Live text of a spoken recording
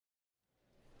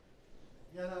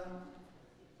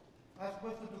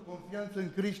confianza en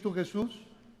Cristo Jesús?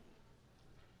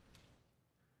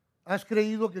 ¿Has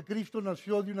creído que Cristo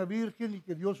nació de una virgen y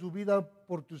que dio su vida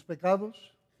por tus pecados?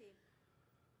 Sí.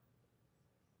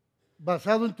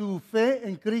 Basado en tu fe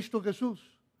en Cristo Jesús,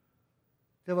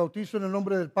 te bautizo en el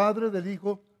nombre del Padre, del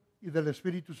Hijo y del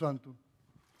Espíritu Santo.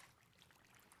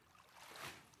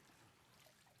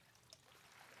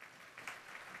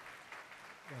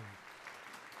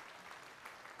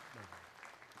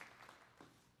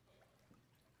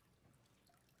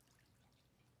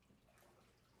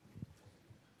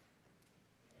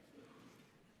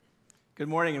 Good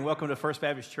morning and welcome to First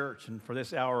Baptist Church and for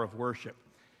this hour of worship.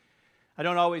 I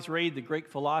don't always read the Greek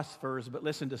philosophers, but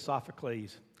listen to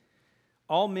Sophocles.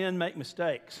 All men make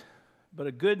mistakes, but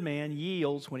a good man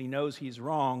yields when he knows he's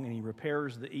wrong and he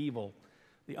repairs the evil.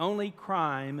 The only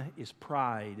crime is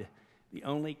pride. The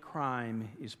only crime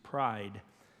is pride.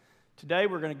 Today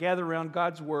we're going to gather around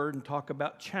God's Word and talk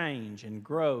about change and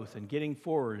growth and getting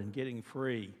forward and getting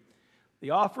free. The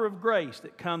offer of grace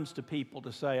that comes to people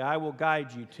to say, I will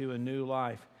guide you to a new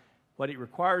life. What it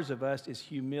requires of us is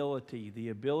humility, the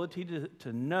ability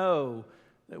to know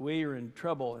that we are in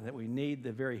trouble and that we need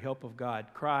the very help of God.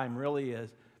 Pride really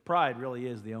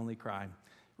is the only crime.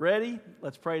 Ready?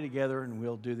 Let's pray together and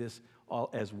we'll do this all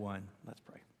as one. Let's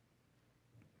pray.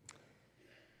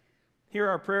 Hear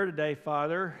our prayer today,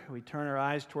 Father. We turn our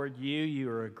eyes toward you.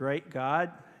 You are a great God,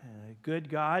 a good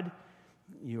God.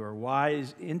 You are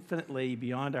wise infinitely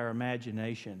beyond our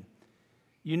imagination.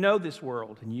 You know this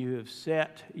world, and you have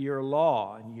set your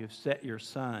law, and you have set your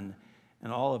Son,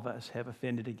 and all of us have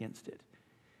offended against it.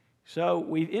 So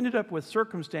we've ended up with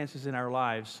circumstances in our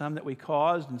lives, some that we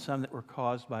caused and some that were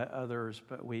caused by others,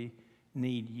 but we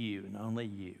need you and only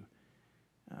you.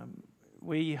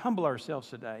 We humble ourselves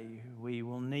today. We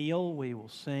will kneel, we will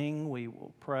sing, we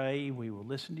will pray, we will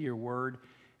listen to your word,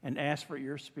 and ask for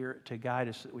your Spirit to guide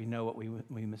us so that we know what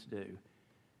we must do.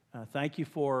 Thank you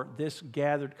for this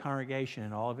gathered congregation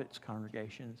and all of its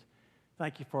congregations.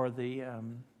 Thank you for the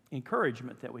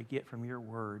encouragement that we get from your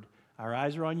word. Our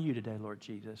eyes are on you today, Lord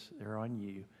Jesus. They're on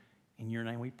you. In your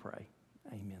name we pray.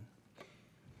 Amen.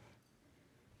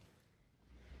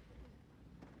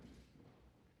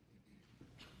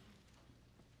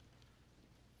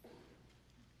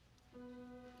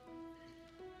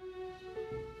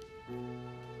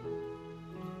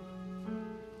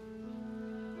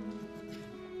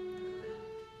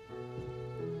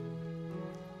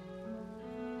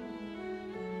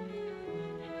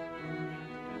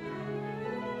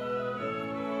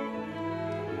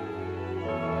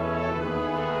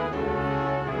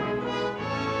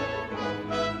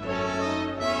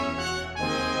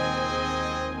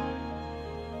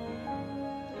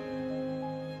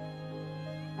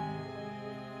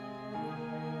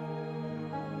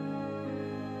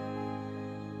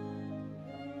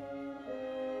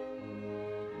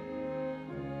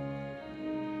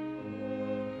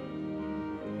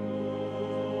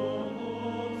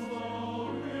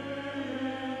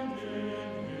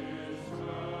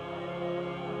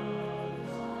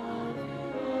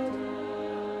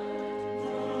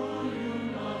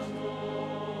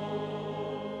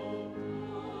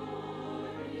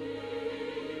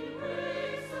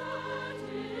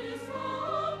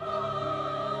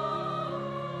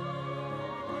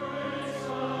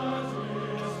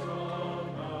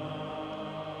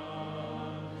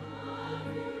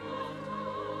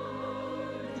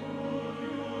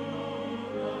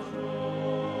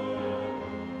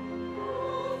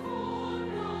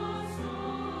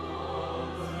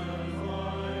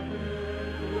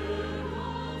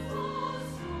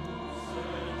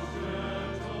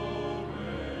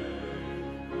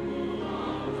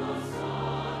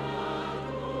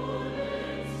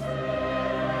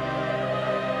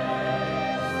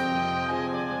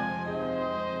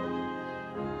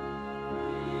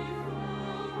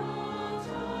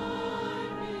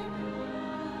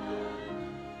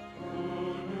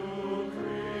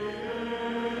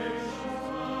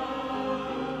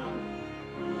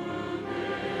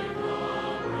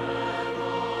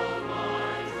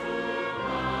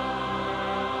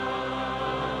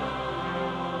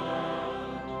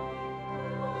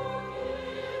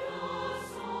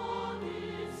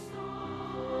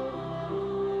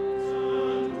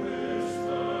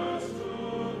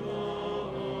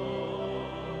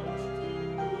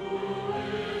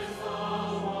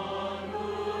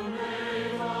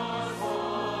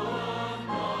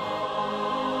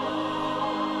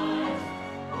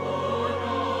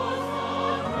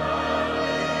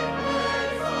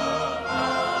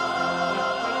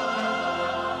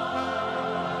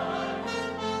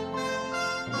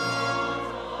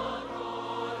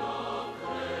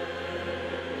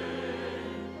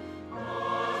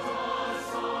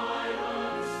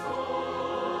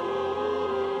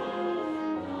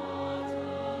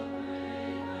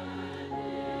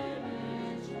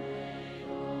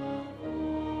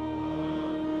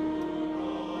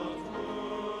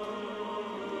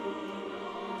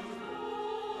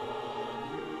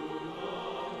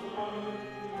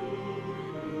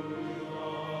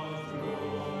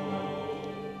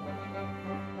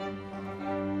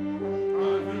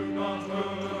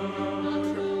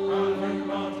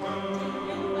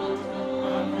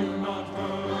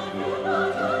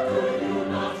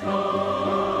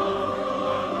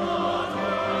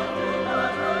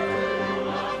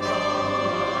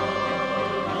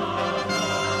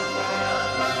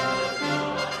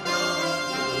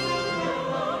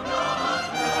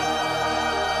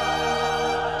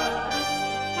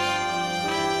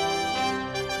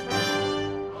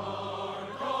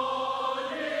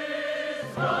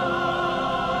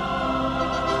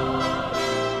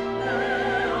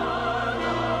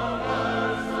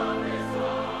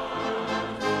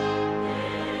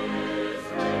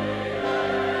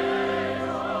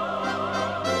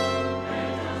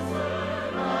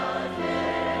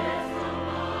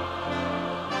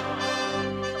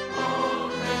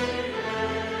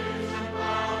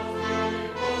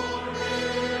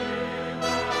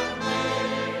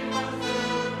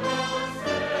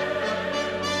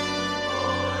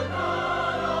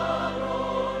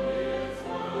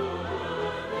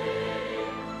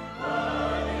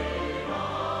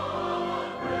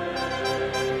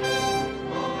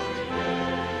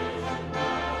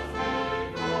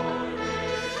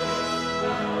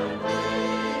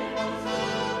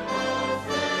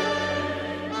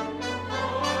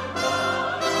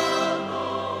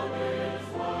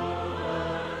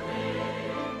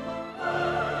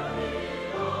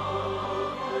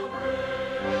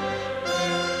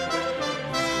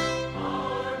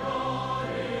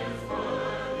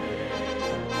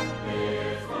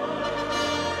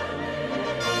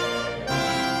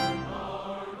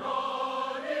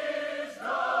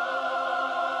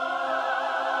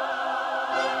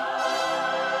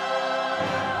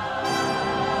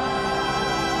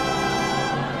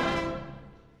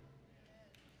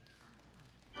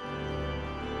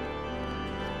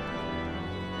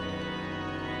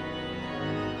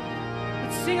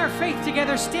 sing our faith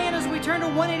together. Stand as we turn to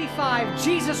 185.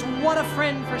 Jesus, what a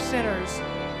friend for sinners.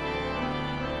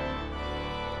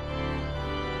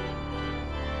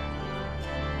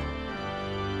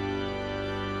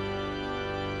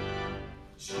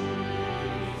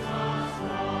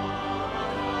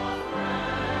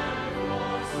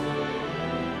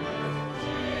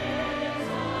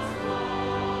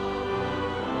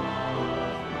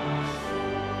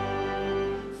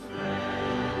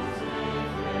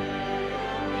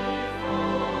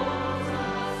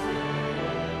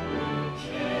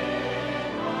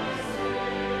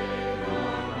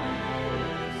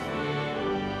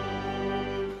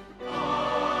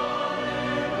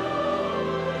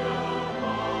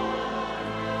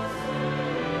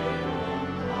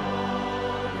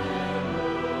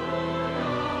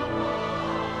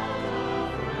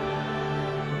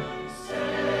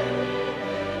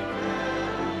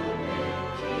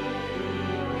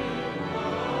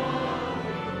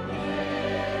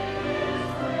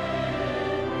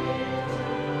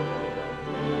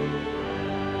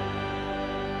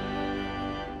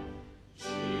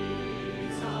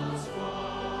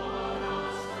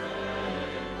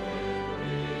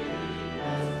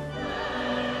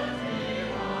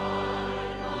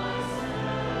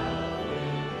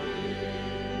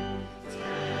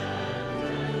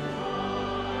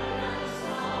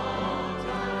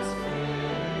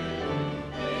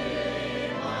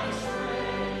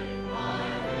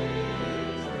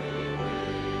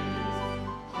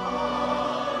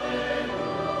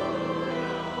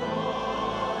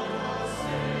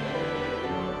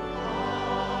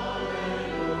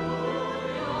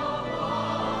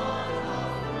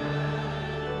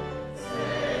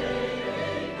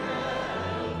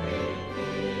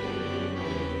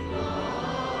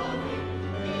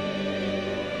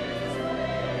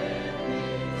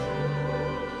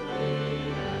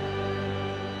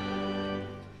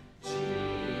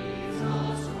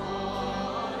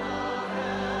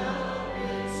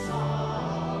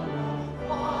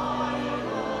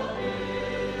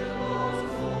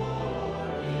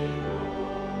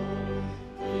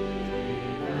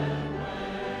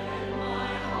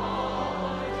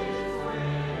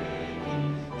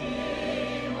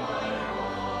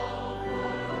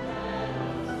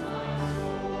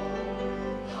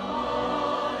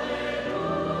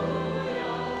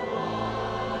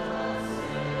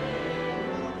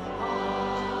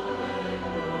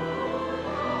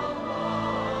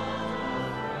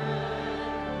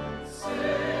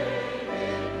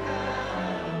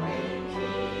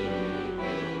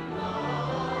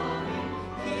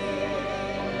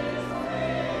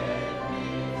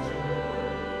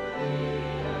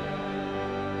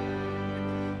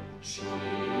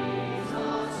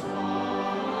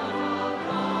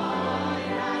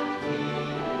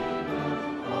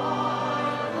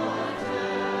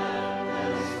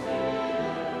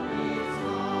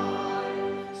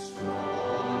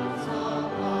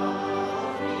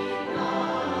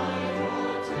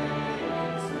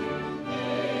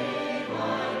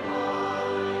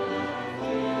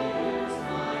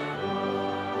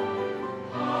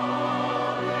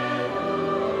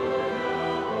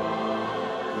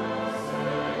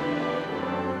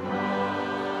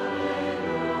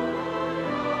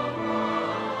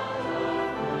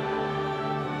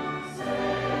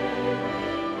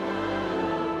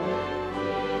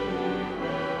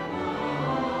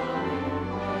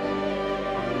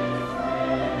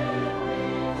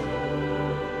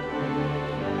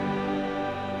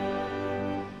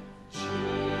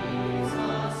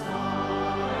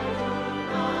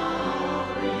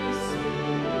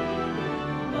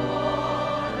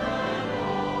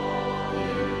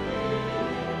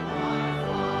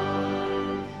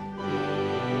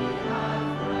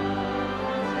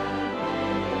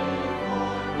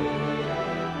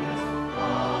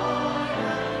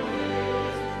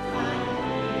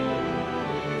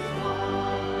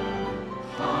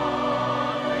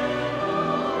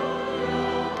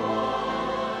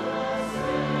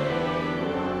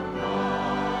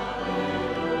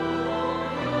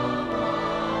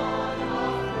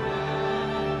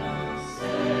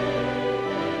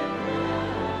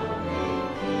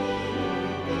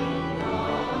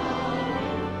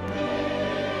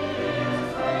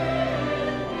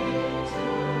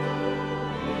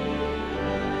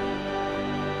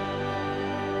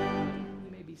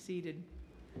 Seated.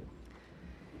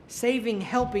 Saving,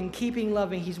 helping, keeping,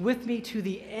 loving. He's with me to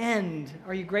the end.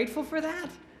 Are you grateful for that? Amen.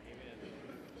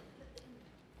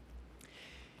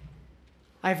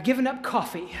 I've given up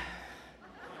coffee.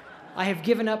 I have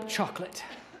given up chocolate.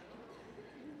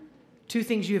 Two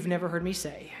things you have never heard me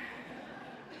say.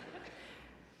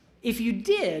 If you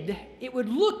did, it would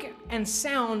look and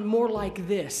sound more like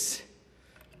this.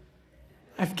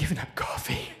 I've given up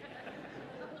coffee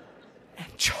and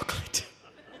chocolate.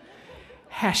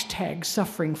 Hashtag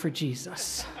suffering for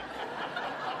Jesus.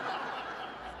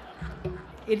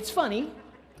 It's funny,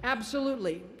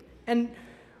 absolutely. And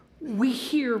we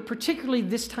hear, particularly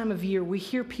this time of year, we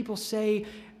hear people say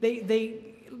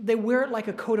they wear it like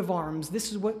a coat of arms.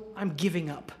 This is what I'm giving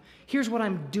up. Here's what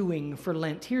I'm doing for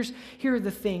Lent. Here are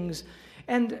the things.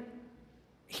 And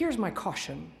here's my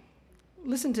caution.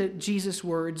 Listen to Jesus'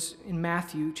 words in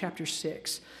Matthew chapter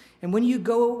 6. And when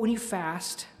you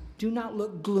fast, do not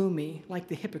look gloomy like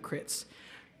the hypocrites.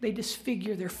 They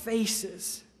disfigure their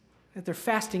faces, that their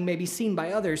fasting may be seen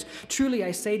by others. Truly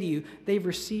I say to you, they've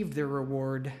received their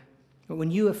reward. But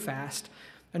when you fast,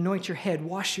 anoint your head,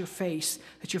 wash your face,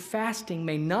 that your fasting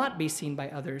may not be seen by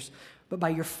others, but by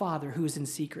your Father who is in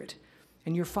secret.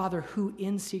 And your Father who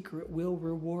in secret will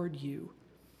reward you.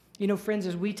 You know, friends,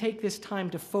 as we take this time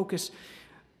to focus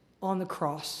on the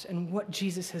cross and what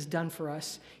Jesus has done for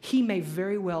us, he may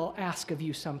very well ask of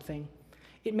you something.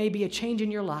 It may be a change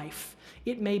in your life.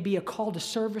 It may be a call to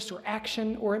service or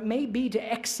action, or it may be to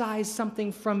excise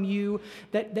something from you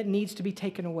that needs to be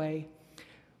taken away.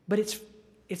 But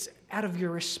it's out of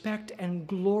your respect and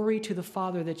glory to the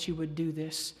Father that you would do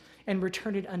this and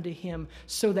return it unto him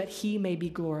so that he may be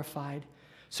glorified.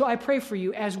 So I pray for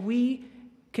you as we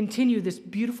continue this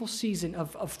beautiful season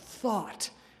of thought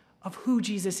of who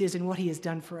Jesus is and what he has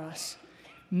done for us.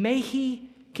 May he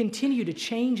continue to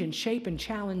change and shape and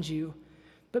challenge you,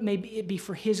 but may it be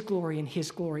for his glory and his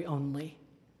glory only.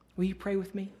 Will you pray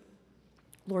with me?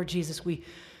 Lord Jesus, we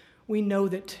know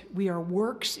that we are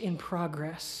works in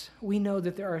progress. We know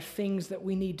that there are things that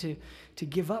we need to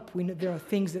give up. We know there are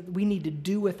things that we need to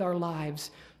do with our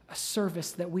lives, a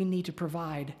service that we need to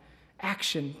provide,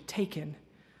 action taken.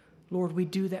 Lord, we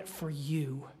do that for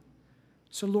you.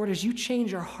 So, Lord, as you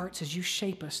change our hearts, as you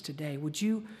shape us today, would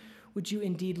you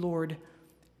indeed, Lord,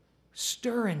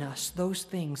 stir in us those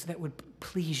things that would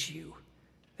please you,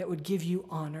 that would give you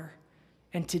honor.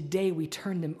 And today we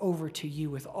turn them over to you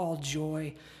with all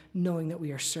joy, knowing that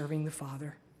we are serving the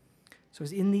Father. So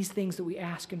it's in these things that we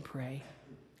ask and pray.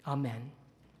 Amen.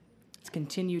 Let's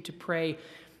continue to pray.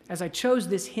 As I chose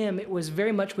this hymn, it was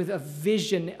very much with a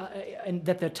vision and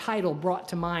that the title brought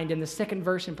to mind, in the second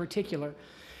verse in particular,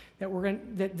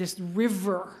 that this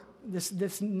river,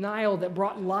 this Nile that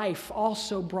brought life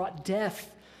also brought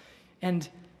death. And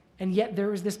yet there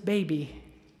was this baby.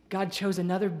 God chose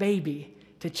another baby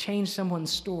to change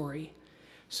someone's story.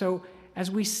 So as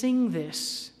we sing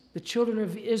this, the children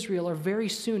of Israel are very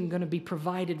soon going to be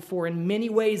provided for in many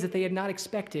ways that they had not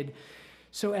expected.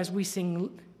 So as we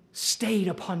sing, stayed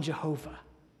upon Jehovah,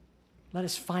 let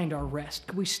us find our rest.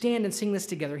 Could we stand and sing this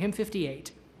together? Hymn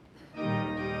 58.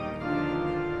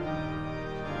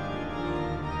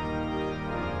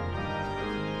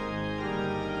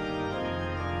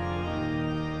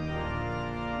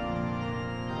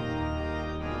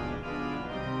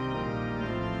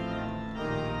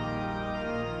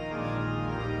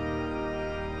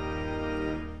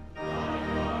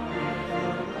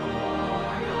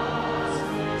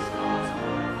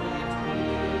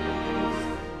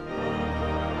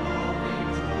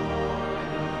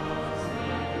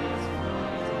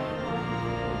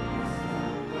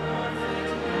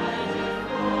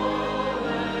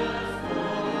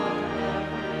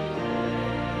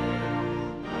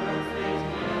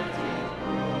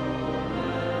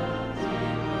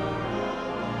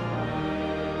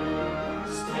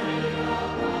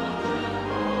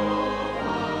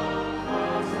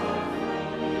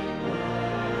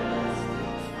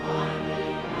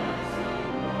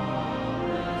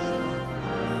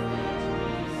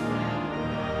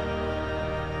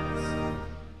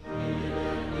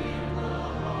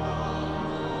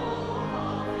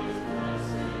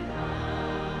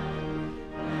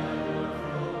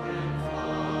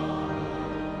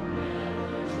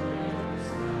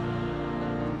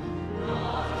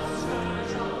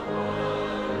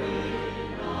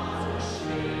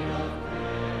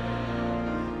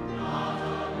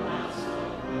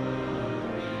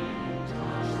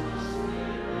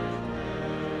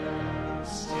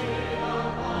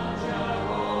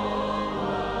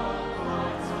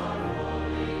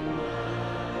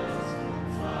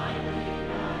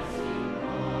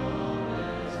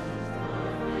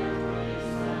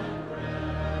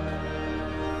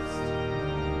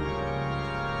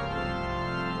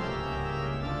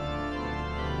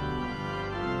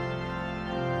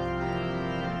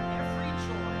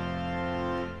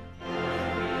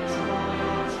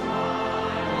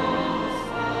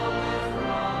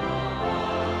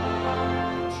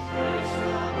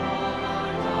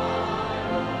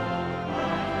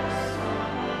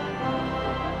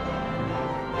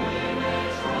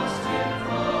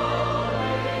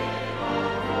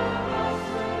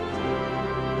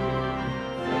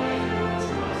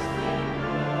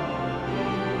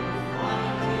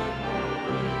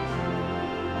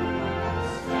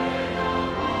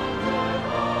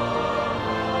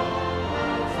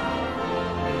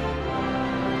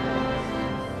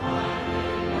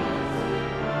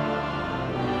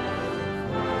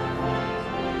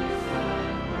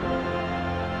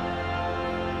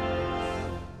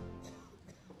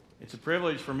 It's a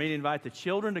privilege for me to invite the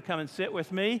children to come and sit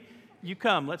with me. You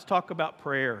come. Let's talk about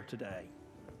prayer today.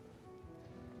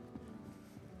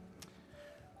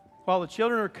 While the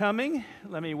children are coming,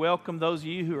 let me welcome those of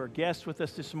you who are guests with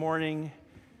us this morning.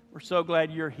 We're so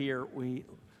glad you're here. We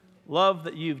love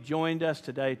that you've joined us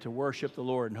today to worship the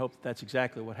Lord and hope that that's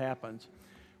exactly what happens.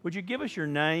 Would you give us your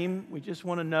name? We just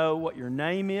want to know what your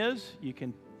name is. You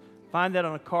can find that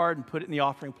on a card and put it in the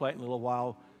offering plate in a little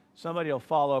while. Somebody will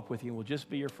follow up with you and we'll just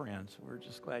be your friends. We're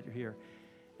just glad you're here.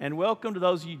 And welcome to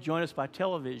those of you who join us by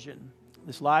television.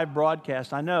 This live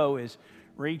broadcast, I know, is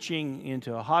reaching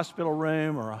into a hospital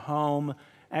room or a home,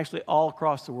 actually all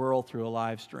across the world through a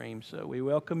live stream. So we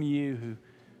welcome you who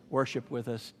worship with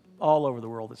us all over the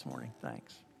world this morning.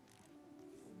 Thanks.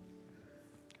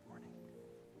 Good morning.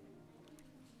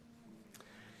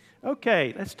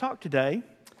 Okay, let's talk today.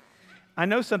 I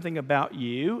know something about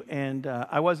you, and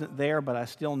I wasn't there, but I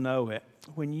still know it.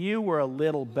 When you were a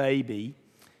little baby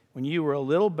and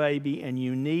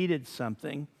you needed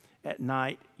something at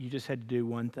night, you just had to do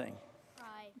one thing.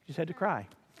 Cry. You just had to cry.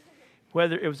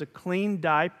 Whether it was a clean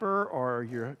diaper or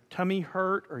your tummy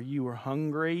hurt or you were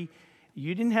hungry,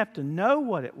 you didn't have to know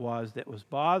what it was that was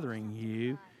bothering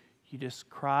you. You just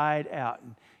cried out,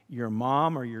 and your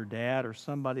mom or your dad or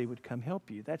somebody would come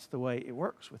help you. That's the way it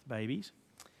works with babies.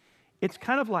 It's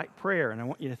kind of like prayer, and I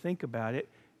want you to think about it.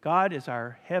 God is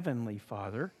our heavenly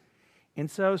Father, and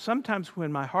so sometimes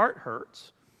when my heart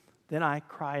hurts, then I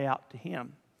cry out to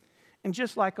Him. And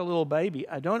just like a little baby,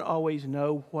 I don't always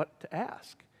know what to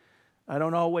ask. I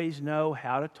don't always know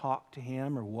how to talk to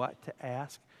Him or what to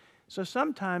ask. So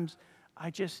sometimes I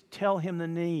just tell Him the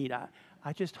need.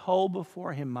 I just hold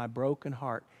before Him my broken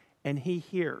heart, and He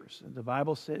hears. The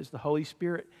Bible says the Holy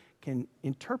Spirit can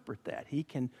interpret that. He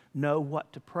can know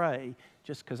what to pray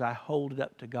just because I hold it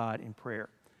up to God in prayer.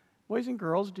 Boys and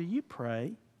girls, do you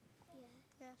pray?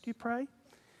 Yes. Do you pray?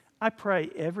 I pray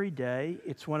every day.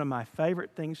 It's one of my favorite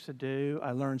things to do.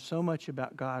 I learn so much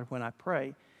about God when I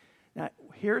pray. Now,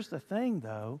 here's the thing,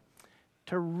 though.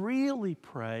 To really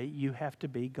pray, you have to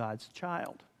be God's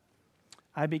child.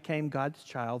 I became God's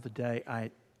child the day I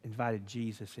invited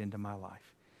Jesus into my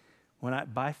life. When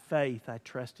by faith, I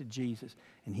trusted Jesus,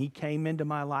 and He came into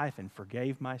my life and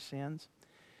forgave my sins.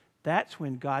 That's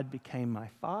when God became my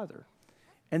Father.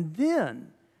 And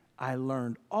then I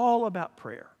learned all about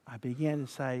prayer. I began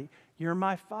to say, you're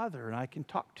my Father, and I can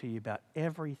talk to you about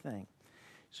everything.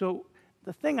 So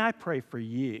the thing I pray for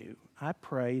you, I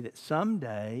pray that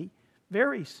someday,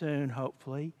 very soon,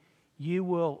 hopefully, you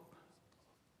will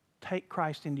take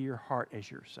Christ into your heart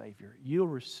as your Savior. You'll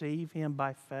receive Him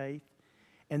by faith.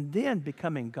 And then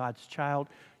becoming God's child,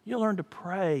 you'll learn to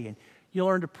pray, and you'll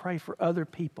learn to pray for other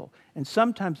people. And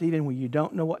sometimes even when you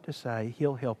don't know what to say,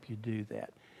 He'll help you do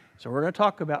that. So we're going to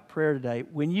talk about prayer today.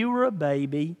 When you were a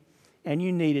baby and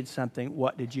you needed something,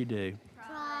 what did you do?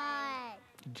 Cry.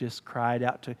 You just cried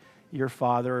out to your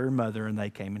father or mother, and they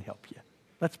came and helped you.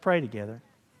 Let's pray together.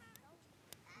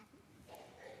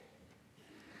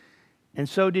 And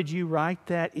so did you write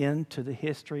that into the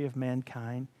history of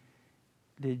mankind?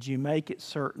 Did you make it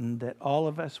certain that all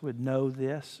of us would know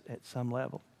this at some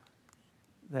level?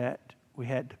 That we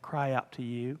had to cry out to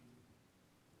you?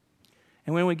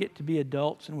 And when we get to be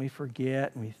adults and we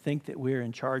forget and we think that we're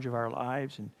in charge of our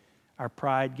lives and our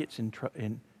pride gets in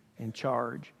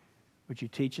charge, would you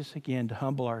teach us again to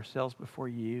humble ourselves before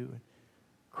you and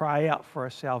cry out for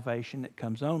a salvation that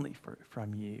comes only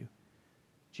from you?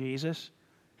 Jesus,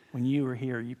 when you were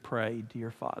here, you prayed to your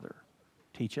Father.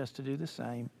 Teach us to do the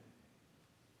same.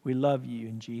 We love you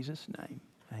in Jesus' name.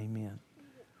 Amen.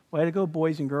 Way to go,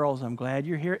 boys and girls. I'm glad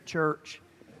you're here at church.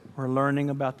 We're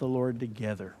learning about the Lord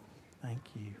together. Thank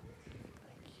you.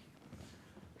 Thank you.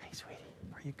 Hey, sweetie,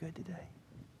 are you good today?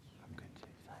 I'm good too.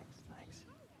 Thanks.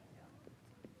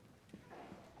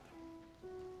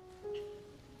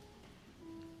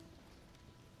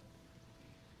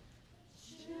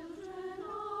 Children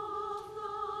of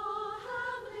the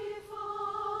Heavenly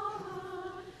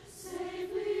Father,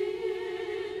 safely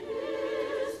in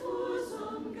His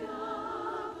bosom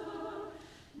gather,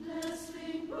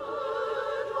 nestling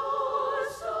bird or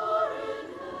star in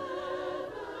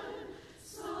heaven,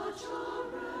 such a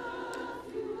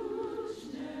refuge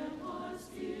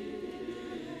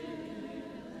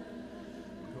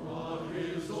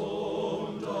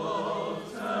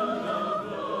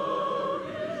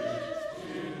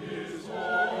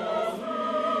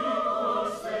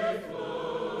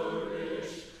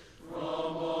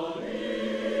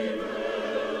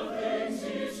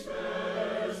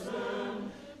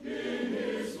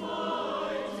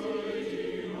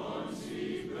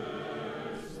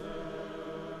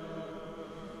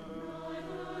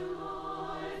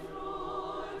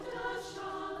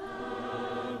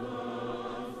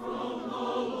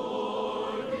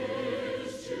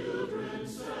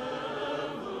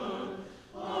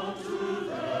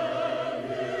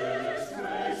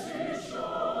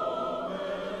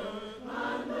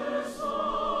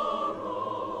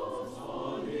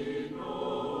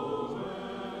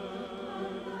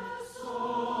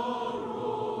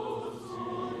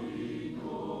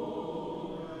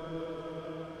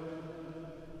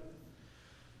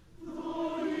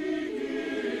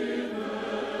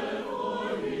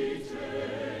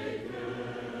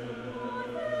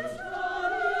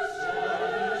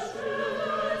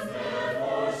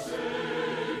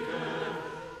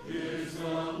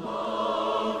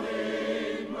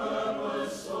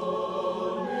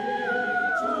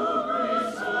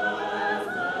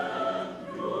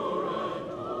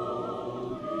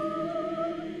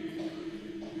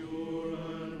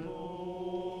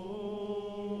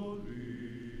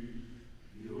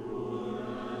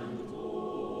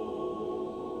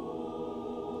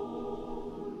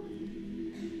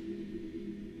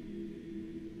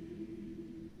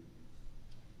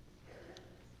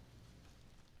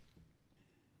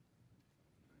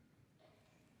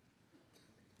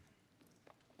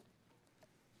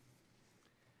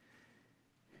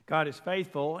God is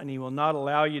faithful, and He will not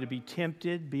allow you to be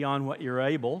tempted beyond what you're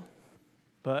able,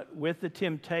 but with the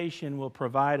temptation will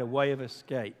provide a way of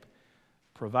escape.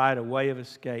 Provide a way of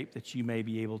escape that you may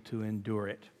be able to endure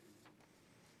it.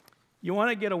 You want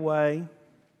to get away?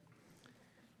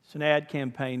 It's an ad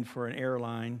campaign for an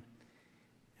airline.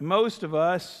 And most of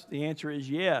us, the answer is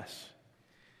yes.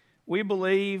 We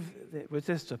believe that with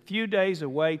just a few days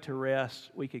away to rest,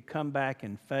 we could come back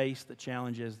and face the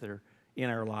challenges that are in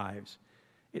our lives.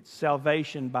 It's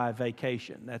salvation by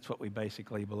vacation. That's what we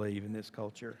basically believe in this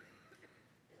culture.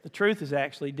 The truth is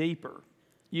actually deeper.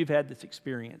 You've had this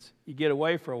experience. You get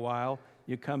away for a while,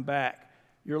 you come back.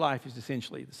 Your life is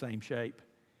essentially the same shape.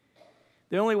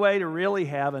 The only way to really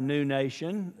have a new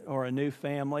nation or a new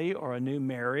family or a new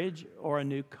marriage or a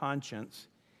new conscience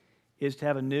is to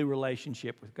have a new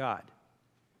relationship with God.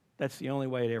 That's the only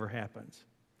way it ever happens.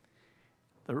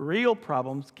 The real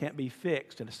problems can't be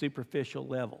fixed at a superficial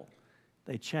level.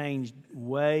 They change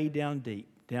way down deep,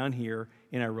 down here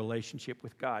in our relationship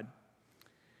with God.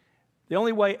 The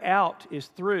only way out is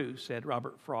through, said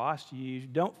Robert Frost. You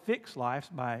don't fix life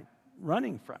by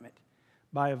running from it,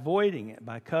 by avoiding it,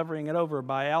 by covering it over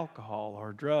by alcohol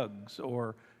or drugs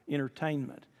or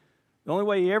entertainment. The only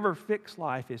way you ever fix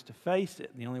life is to face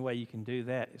it. And the only way you can do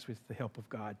that is with the help of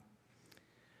God.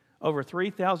 Over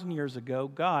 3,000 years ago,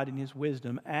 God, in His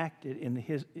wisdom, acted in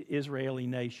the Israeli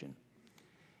nation.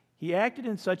 He acted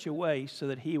in such a way so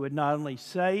that He would not only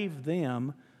save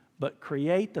them, but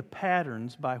create the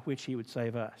patterns by which He would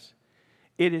save us.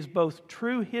 It is both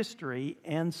true history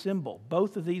and symbol.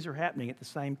 Both of these are happening at the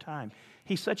same time.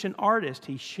 He's such an artist.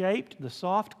 He shaped the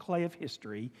soft clay of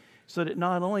history so that it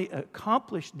not only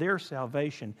accomplished their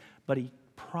salvation, but He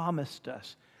promised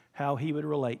us how He would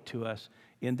relate to us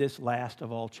in this last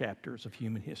of all chapters of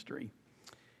human history.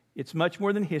 It's much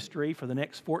more than history. For the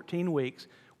next 14 weeks,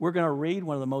 we're going to read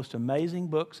one of the most amazing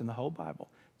books in the whole Bible.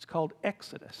 It's called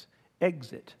Exodus,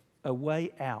 Exit, a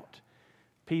way out.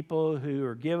 People who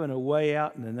are given a way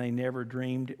out and then they never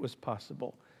dreamed it was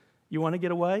possible. You want to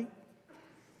get away?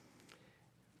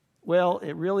 Well,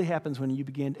 it really happens when you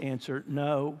begin to answer,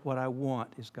 no, what I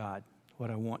want is God. What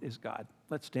I want is God.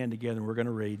 Let's stand together and we're going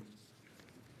to read.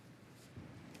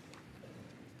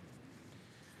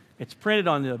 It's printed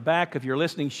on the back of your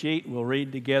listening sheet. We'll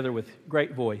read together with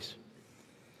great voice.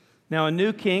 Now a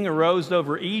new king arose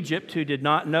over Egypt who did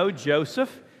not know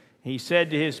Joseph. He said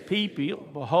to his people,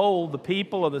 behold, the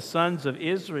people of the sons of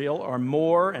Israel are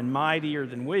more and mightier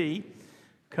than we.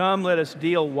 Come, let us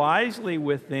deal wisely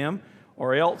with them,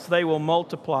 or else they will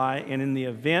multiply, and in the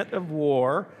event of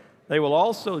war, they will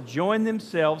also join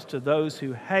themselves to those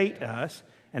who hate us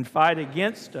and fight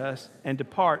against us and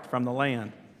depart from the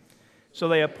land. So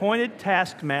they appointed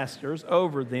taskmasters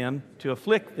over them to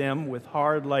afflict them with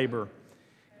hard labor.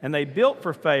 And they built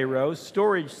for Pharaoh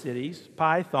storage cities,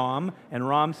 Pithom and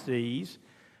Ramses.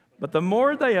 But the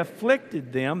more they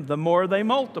afflicted them, the more they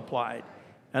multiplied,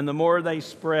 and the more they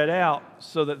spread out,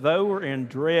 so that they were in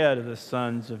dread of the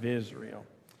sons of Israel.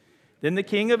 Then the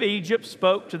king of Egypt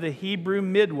spoke to the Hebrew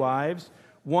midwives,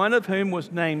 one of whom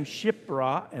was named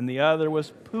Shiphrah, and the other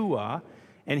was Puah.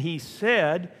 And he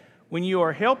said, when you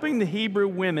are helping the Hebrew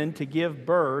women to give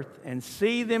birth, and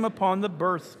see them upon the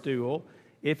birth stool,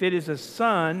 if it is a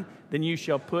son, then you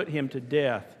shall put him to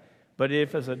death. But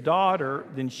if as a daughter,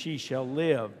 then she shall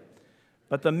live.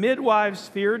 But the midwives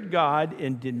feared God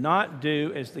and did not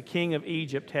do as the king of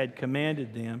Egypt had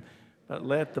commanded them, but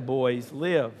let the boys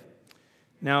live.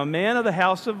 Now a man of the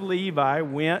house of Levi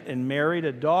went and married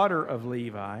a daughter of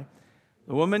Levi.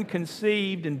 The woman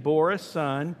conceived and bore a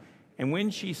son, and when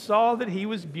she saw that he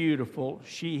was beautiful,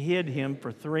 she hid him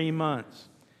for 3 months.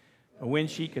 But when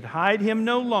she could hide him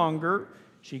no longer,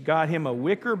 she got him a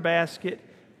wicker basket,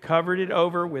 covered it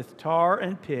over with tar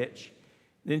and pitch.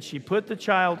 Then she put the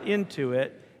child into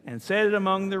it and set it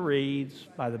among the reeds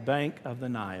by the bank of the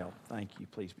Nile. Thank you.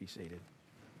 Please be seated.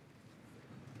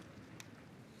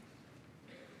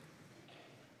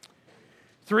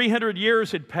 "300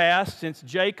 years had passed since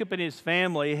Jacob and his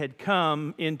family had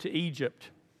come into Egypt.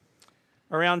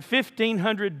 Around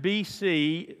 1500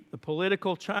 BC, the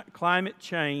political climate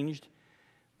changed.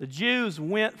 The Jews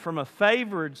went from a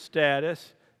favored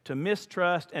status to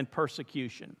mistrust and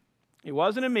persecution. It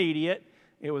wasn't immediate.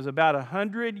 It was about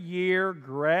 100-year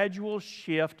gradual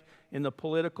shift in the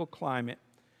political climate.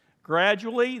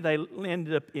 Gradually, they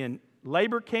ended up in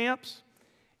labor camps,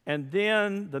 and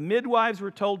then the midwives were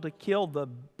told to kill the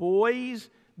boys,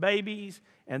 babies,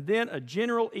 and then a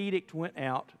general edict went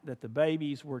out that the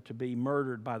babies were to be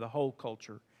murdered by the whole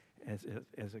culture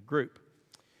as a group.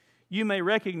 You may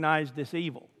recognize this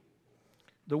evil.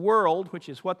 The world, which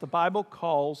is what the Bible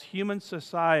calls human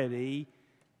society,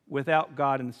 without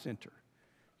God in the center.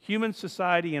 Human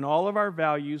society and all of our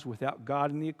values without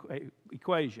God in the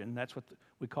equation. That's what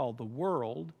we call the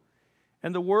world.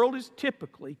 And the world is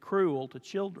typically cruel to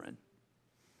children.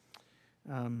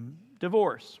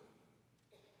 Divorce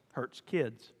hurts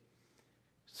kids.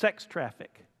 Sex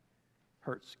traffic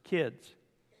hurts kids.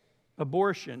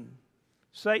 Abortion.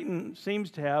 Satan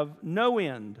seems to have no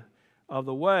end of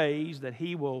the ways that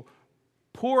he will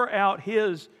pour out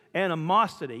his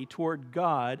animosity toward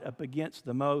God up against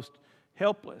the most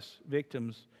helpless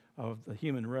victims of the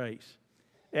human race.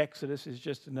 Exodus is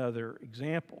just another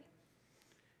example.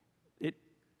 It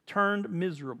turned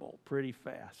miserable pretty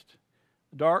fast.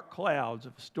 Dark clouds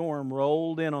of a storm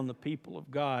rolled in on the people of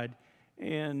God,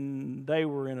 and they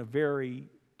were in a very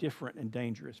different and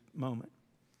dangerous moment.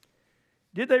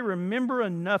 Did they remember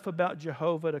enough about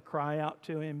Jehovah to cry out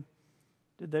to him?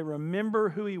 Did they remember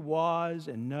who he was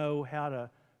and know how to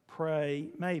pray?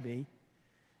 Maybe.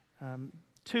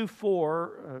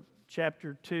 2:4,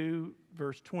 chapter 2,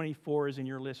 verse 24 is in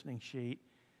your listening sheet.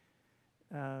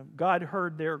 God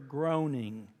heard their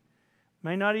groaning.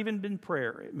 May not even been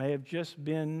prayer. It may have just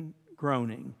been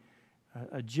groaning.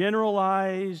 A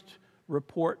generalized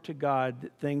report to God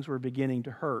that things were beginning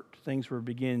to hurt. Things were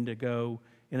beginning to go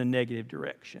in a negative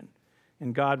direction.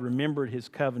 And God remembered his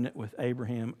covenant with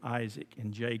Abraham, Isaac,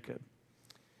 and Jacob.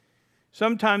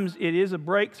 Sometimes it is a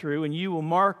breakthrough, and you will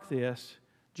mark this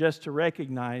just to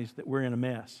recognize that we're in a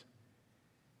mess.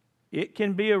 It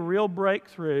can be a real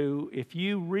breakthrough if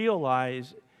you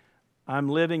realize I'm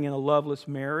living in a loveless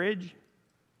marriage.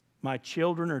 My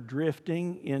children are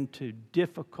drifting into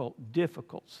difficult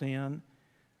sin.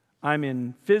 I'm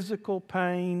in physical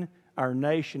pain. Our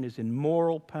nation is in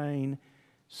moral pain.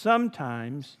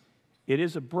 Sometimes it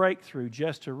is a breakthrough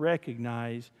just to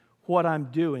recognize what I'm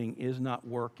doing is not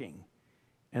working.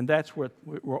 And that's what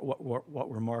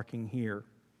we're marking here.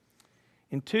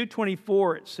 In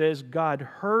 2:24 it says, God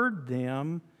heard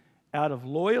them out of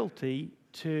loyalty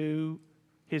to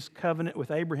his covenant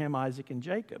with Abraham, Isaac, and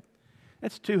Jacob.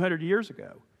 That's 200 years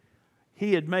ago.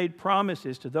 He had made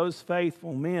promises to those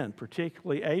faithful men,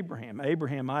 particularly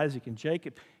Abraham, Isaac, and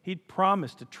Jacob. He'd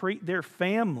promised to treat their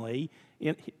family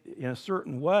in a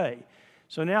certain way.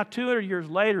 So now 200 years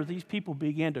later, these people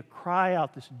began to cry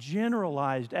out this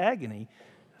generalized agony.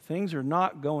 Things are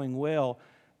not going well.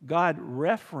 God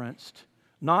referenced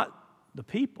not the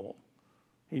people.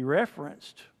 He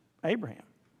referenced Abraham.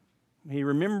 He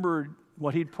remembered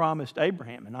what he'd promised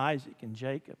Abraham and Isaac and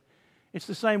Jacob. It's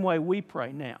the same way we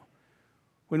pray now.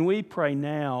 When we pray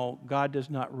now, God does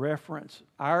not reference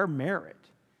our merit.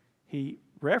 He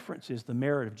references the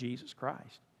merit of Jesus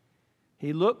Christ.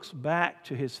 He looks back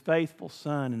to his faithful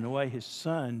Son and the way his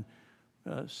Son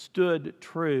stood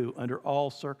true under all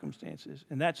circumstances.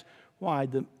 And that's why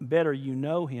the better you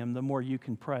know him, the more you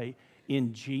can pray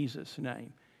in Jesus'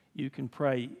 name. You can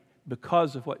pray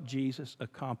because of what Jesus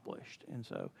accomplished. And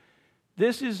so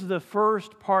this is the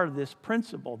first part of this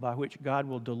principle by which God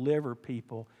will deliver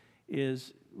people,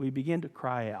 is we begin to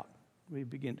cry out. We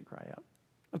begin to cry out.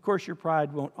 Of course, your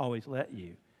pride won't always let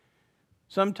you.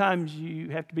 Sometimes you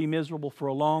have to be miserable for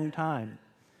a long time.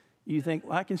 You think,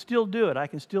 well, I can still do it. I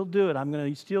can still do it. I'm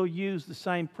going to still use the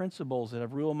same principles that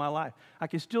have ruled my life. I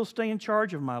can still stay in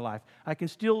charge of my life. I can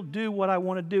still do what I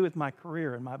want to do with my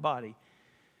career and my body.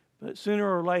 But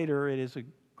sooner or later, it is a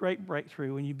great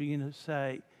breakthrough when you begin to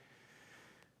say,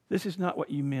 this is not what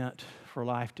you meant for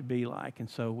life to be like. And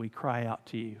so we cry out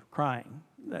to you. Crying.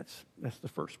 That's the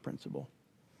first principle.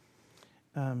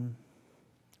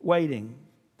 Waiting.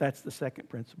 That's the second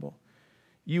principle.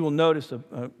 You will notice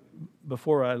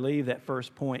before I leave that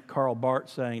first point, Karl Barth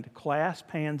saying, to clasp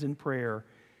hands in prayer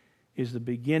is the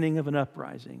beginning of an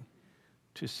uprising.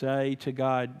 To say to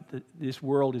God that this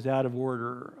world is out of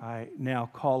order, I now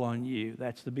call on you.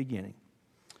 That's the beginning.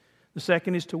 The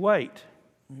second is to wait.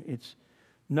 It's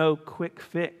no quick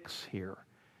fix here.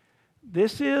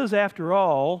 This is, after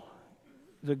all,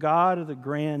 the God of the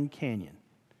Grand Canyon.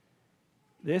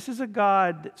 This is a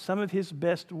God that some of his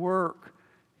best work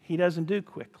he doesn't do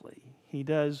quickly. He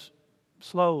does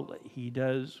slowly. He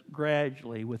does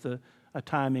gradually with a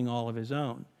timing all of his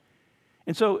own.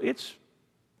 And so it's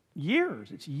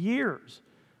years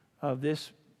of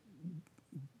this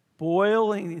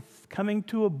boiling, coming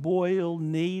to a boil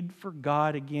need for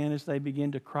God again as they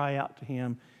begin to cry out to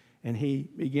him, and he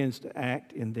begins to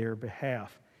act in their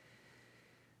behalf.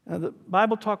 Now, the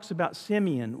Bible talks about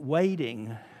Simeon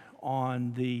waiting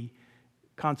on the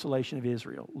consolation of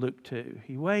Israel, Luke 2.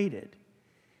 He waited.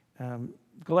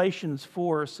 Galatians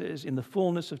 4 says, in the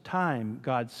fullness of time,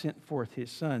 God sent forth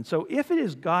his Son. So if it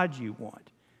is God you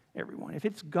want, everyone, if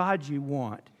it's God you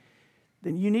want,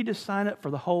 then you need to sign up for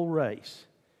the whole race.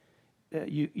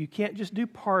 You can't just do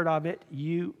part of it.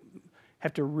 You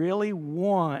have to really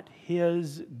want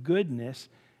His goodness,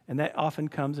 and that often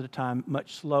comes at a time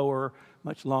much slower,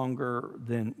 much longer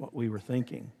than what we were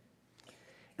thinking.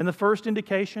 And the first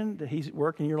indication that He's at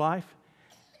work in your life,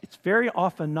 it's very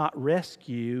often not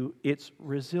rescue, it's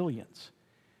resilience.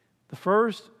 The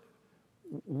first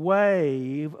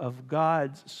wave of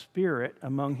God's Spirit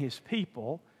among His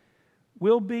people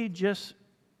will be just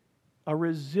a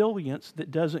resilience that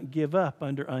doesn't give up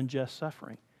under unjust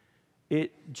suffering.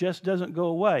 It just doesn't go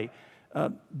away.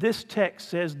 This text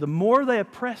says the more they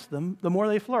oppressed them, the more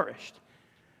they flourished.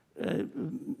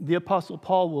 The Apostle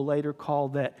Paul will later call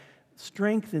that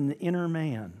strength in the inner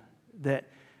man, that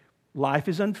life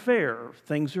is unfair,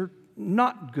 things are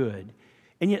not good.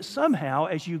 And yet somehow,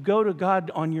 as you go to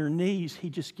God on your knees, He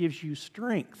just gives you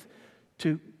strength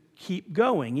to keep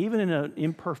going, even in an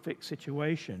imperfect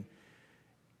situation.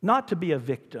 Not to be a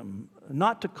victim,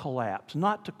 not to collapse,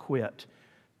 not to quit.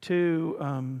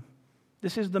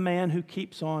 This is the man who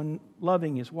keeps on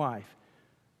loving his wife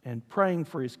and praying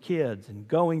for his kids and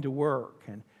going to work.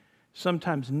 And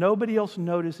sometimes nobody else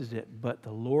notices it, but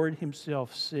the Lord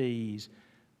Himself sees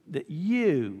that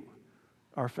you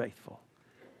are faithful.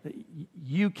 That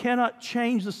you cannot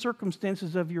change the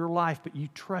circumstances of your life, but you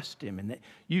trust Him. And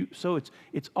so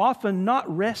it's often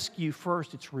not rescue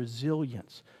first, it's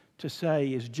resilience. To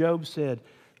say, as Job said,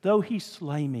 though He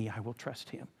slay me, I will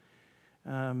trust Him.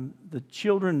 The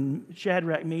children,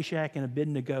 Shadrach, Meshach, and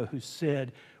Abednego, who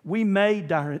said, we may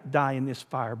die in this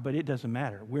fire, but it doesn't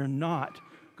matter. We're not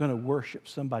going to worship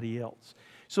somebody else.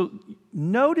 So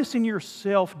notice in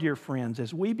yourself, dear friends,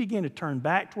 as we begin to turn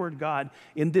back toward God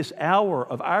in this hour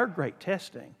of our great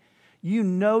testing, you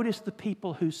notice the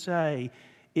people who say,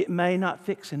 it may not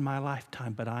fix in my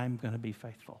lifetime, but I'm going to be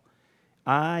faithful.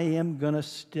 I am going to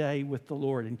stay with the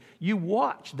Lord. And you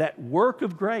watch that work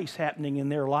of grace happening in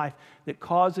their life that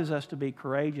causes us to be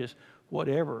courageous,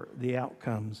 whatever the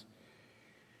outcomes.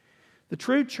 The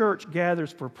true church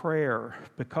gathers for prayer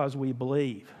because we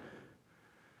believe,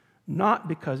 not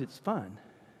because it's fun.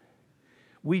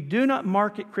 We do not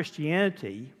market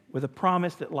Christianity with a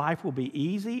promise that life will be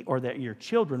easy or that your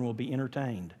children will be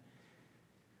entertained.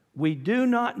 We do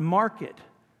not market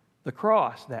the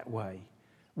cross that way.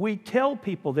 We tell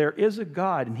people there is a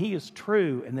God and He is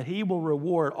true and that He will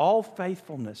reward all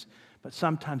faithfulness, but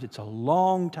sometimes it's a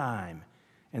long time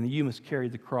and you must carry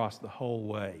the cross the whole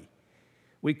way.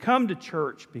 We come to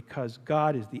church because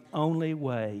God is the only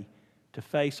way to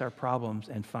face our problems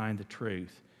and find the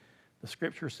truth. The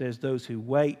Scripture says those who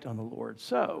wait on the Lord.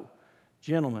 So,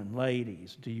 gentlemen,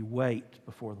 ladies, do you wait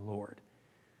before the Lord?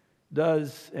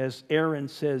 Does, as Aaron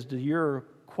says, do your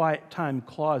quiet time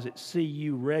closet see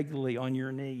you regularly on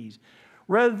your knees?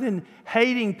 Rather than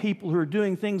hating people who are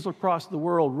doing things across the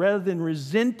world, rather than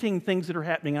resenting things that are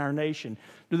happening in our nation,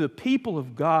 do the people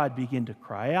of God begin to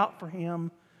cry out for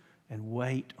Him and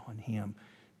wait on Him?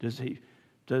 Does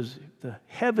the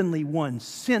Heavenly One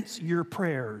sense your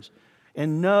prayers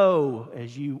and know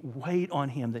as you wait on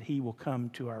Him that He will come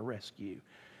to our rescue?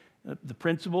 The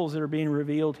principles that are being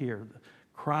revealed here, the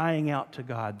crying out to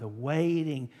God, the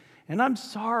waiting. And I'm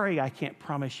sorry I can't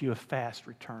promise you a fast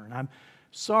return. I'm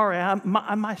sorry,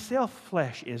 myself,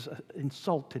 flesh is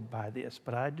insulted by this,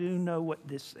 but I do know what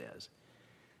this says.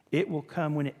 It will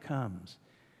come when it comes.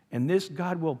 And this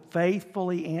God will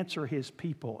faithfully answer His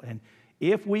people. And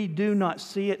if we do not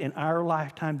see it in our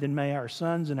lifetime, then may our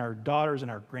sons and our daughters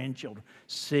and our grandchildren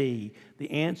see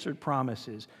the answered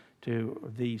promises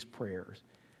to these prayers.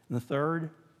 And the third,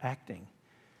 acting.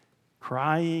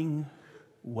 Crying,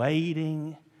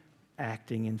 waiting,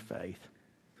 acting in faith.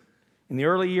 In the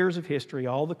early years of history,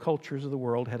 all the cultures of the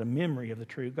world had a memory of the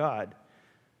true God.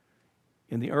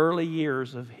 In the early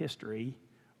years of history,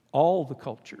 all the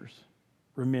cultures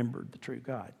remembered the true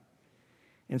God.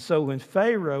 And so when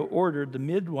Pharaoh ordered the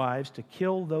midwives to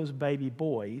kill those baby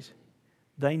boys,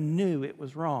 they knew it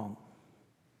was wrong.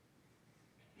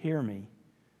 Hear me.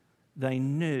 They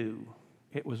knew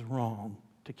it was wrong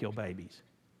to kill babies.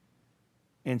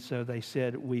 And so they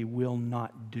said, we will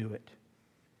not do it.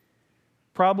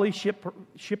 Probably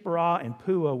Shipra and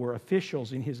Pua were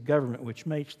officials in his government, which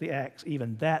makes the acts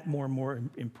even that more and more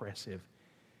impressive.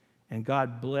 And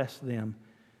God blessed them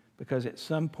because at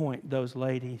some point those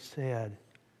ladies said,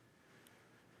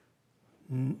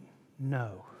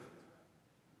 no.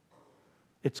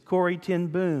 It's Corrie ten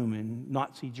Boom in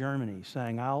Nazi Germany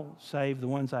saying, I'll save the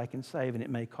ones I can save, and it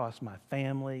may cost my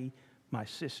family, my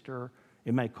sister,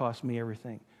 it may cost me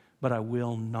everything, but I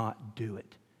will not do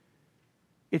it.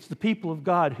 It's the people of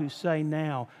God who say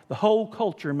now, the whole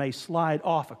culture may slide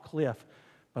off a cliff,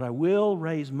 but I will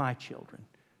raise my children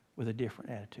with a different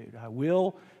attitude.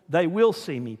 They will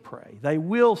see me pray. They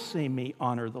will see me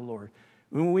honor the Lord.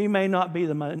 We may not be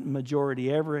the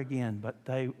majority ever again, but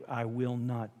I will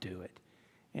not do it.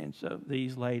 And so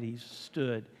these ladies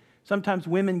stood. Sometimes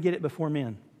women get it before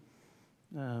men.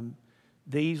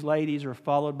 These ladies are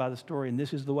followed by the story, and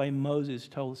this is the way Moses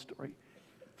told the story,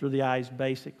 through the eyes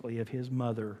basically of his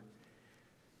mother.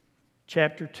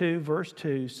 Chapter 2, verse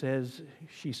 2 says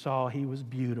she saw he was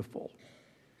beautiful.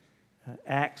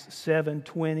 Acts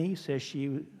 7:20 says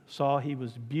she saw he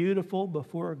was beautiful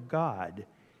before God.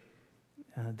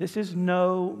 This is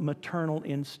no maternal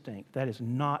instinct. This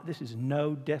is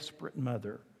no desperate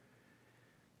mother.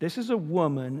 This is a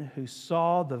woman who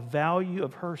saw the value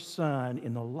of her son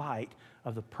in the light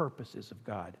of the purposes of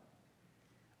God.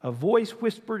 A voice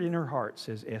whispered in her heart,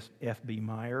 says F.B.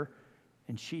 Meyer,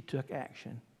 and she took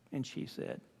action. And she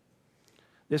said,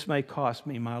 this may cost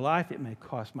me my life. It may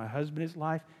cost my husband his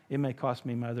life. It may cost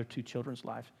me my other 2 children's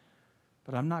lives.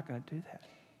 But I'm not going to do that.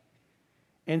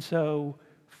 And so,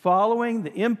 following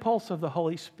the impulse of the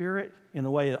Holy Spirit in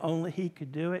the way that only He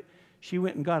could do it, she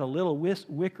went and got a little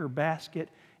wicker basket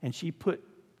and she put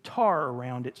tar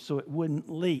around it so it wouldn't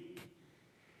leak.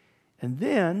 And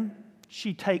then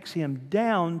she takes him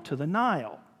down to the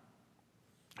Nile.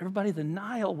 Everybody, the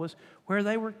Nile was where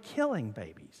they were killing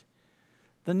babies.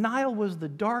 The Nile was the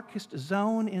darkest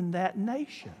zone in that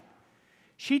nation.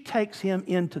 She takes him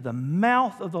into the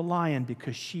mouth of the lion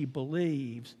because she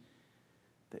believes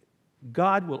that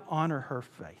God will honor her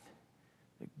faith,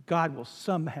 that God will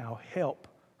somehow help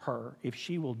her if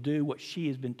she will do what she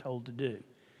has been told to do.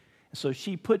 And so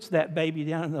she puts that baby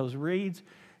down in those reeds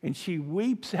and she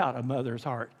weeps out a mother's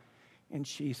heart. And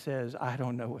she says, I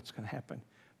don't know what's going to happen,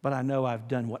 but I know I've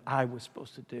done what I was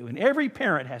supposed to do. And every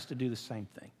parent has to do the same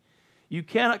thing. You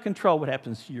cannot control what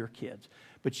happens to your kids,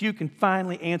 but you can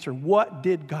finally answer, what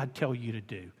did God tell you to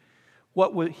do?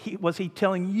 What was He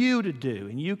telling you to do?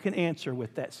 And you can answer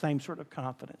with that same sort of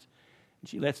confidence. And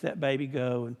she lets that baby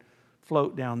go and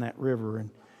float down that river, and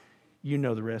you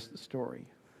know the rest of the story.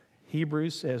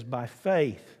 Hebrews says, by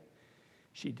faith,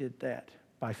 she did that.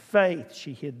 By faith,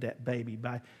 she hid that baby.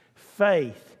 By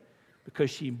faith, because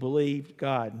she believed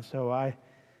God. And so I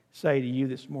say to you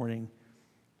this morning,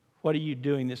 what are you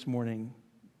doing this morning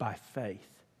by faith?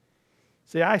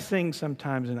 See, I sing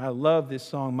sometimes, and I love this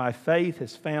song, my faith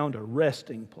has found a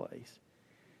resting place.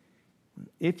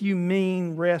 If you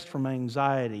mean rest from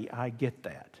anxiety, I get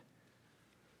that.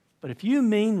 But if you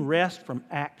mean rest from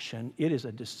action, it is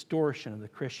a distortion of the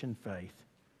Christian faith.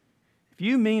 If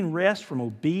you mean rest from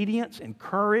obedience and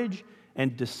courage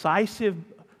and decisive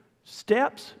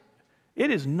steps,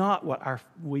 it is not what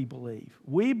we believe.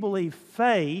 We believe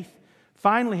faith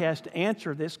finally has to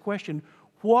answer this question,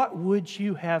 what would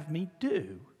you have me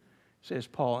do? Says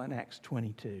Paul in Acts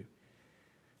 22.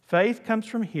 Faith comes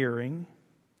from hearing,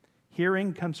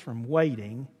 hearing comes from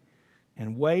waiting,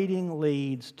 and waiting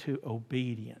leads to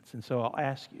obedience. And so I'll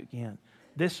ask you again,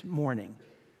 this morning,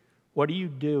 what are you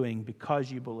doing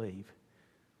because you believe?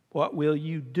 What will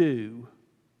you do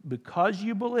because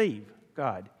you believe?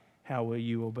 God, how will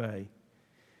you obey?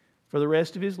 For the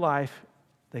rest of his life,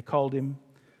 they called him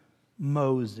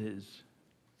Moses.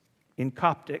 In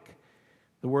Coptic,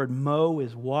 the word mo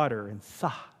is water and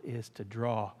sa is to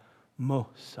draw.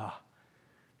 Mosa.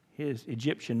 His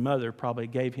Egyptian mother probably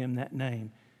gave him that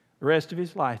name. The rest of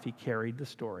his life, he carried the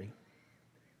story.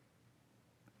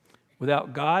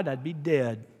 Without God, I'd be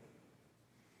dead.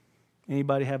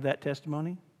 Anybody have that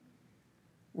testimony?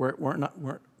 Were it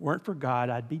weren't for God,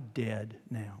 I'd be dead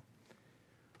now.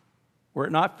 Were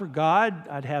it not for God,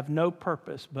 I'd have no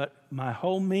purpose, but my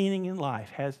whole meaning in life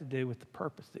has to do with the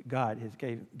purpose that God has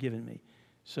given me.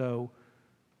 So,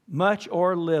 much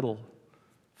or little,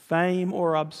 fame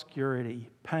or obscurity,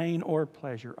 pain or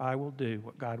pleasure, I will do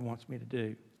what God wants me to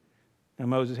do. Now,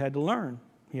 Moses had to learn.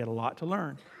 He had a lot to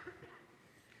learn.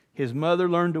 His mother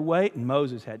learned to wait, and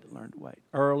Moses had to learn to wait.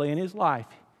 Early in his life,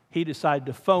 he decided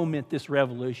to foment this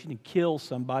revolution and kill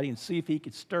somebody and see if he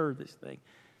could stir this thing.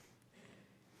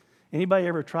 Anybody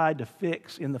ever tried to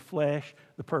fix in the flesh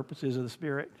the purposes of the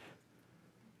Spirit?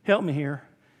 Help me here.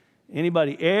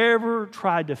 Anybody ever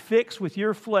tried to fix with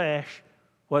your flesh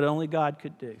what only God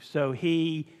could do? So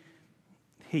he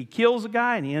kills a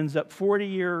guy and he ends up 40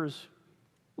 years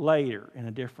later in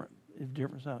a different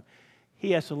zone.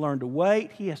 He has to learn to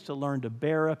wait. He has to learn to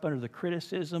bear up under the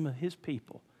criticism of his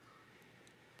people.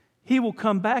 He will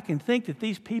come back and think that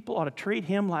these people ought to treat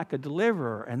him like a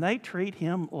deliverer, and they treat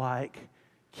him like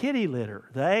kitty litter.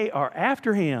 They are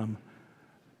after him.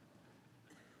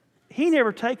 He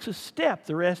never takes a step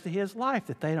the rest of his life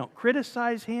that they don't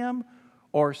criticize him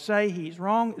or say he's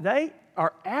wrong. They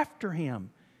are after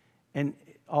him. And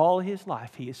all his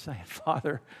life he is saying,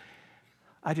 Father,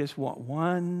 I just want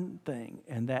one thing,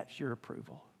 and that's your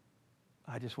approval.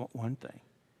 I just want one thing.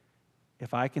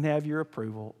 If I can have your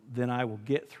approval, then I will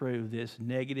get through this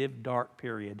negative, dark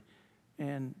period.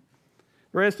 And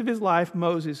the rest of his life,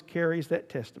 Moses carries that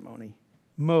testimony.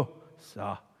 Moses,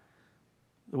 the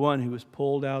one who was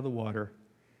pulled out of the water.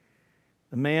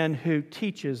 The man who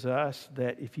teaches us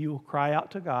that if you will cry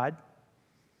out to God,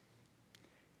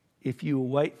 if you will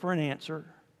wait for an answer,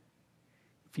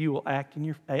 if you will act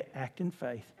in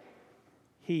faith,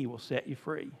 he will set you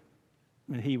free,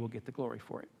 and he will get the glory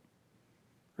for it.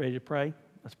 Ready to pray?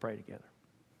 Let's pray together.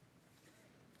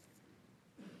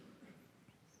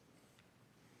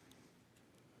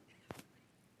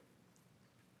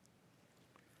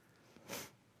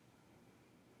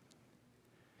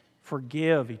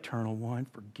 Forgive, Eternal One,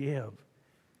 forgive.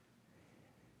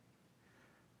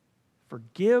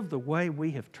 Forgive the way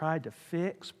we have tried to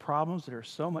fix problems that are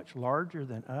so much larger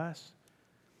than us.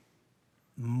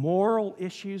 Moral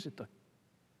issues at the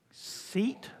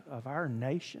seat of our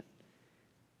nation,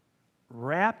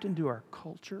 wrapped into our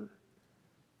culture.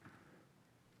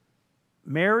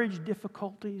 Marriage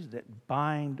difficulties that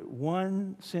bind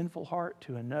one sinful heart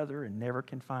to another and never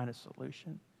can find a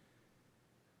solution.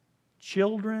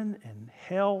 Children and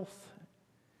health.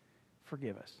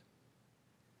 Forgive us.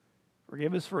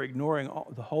 Forgive us for ignoring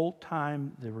the whole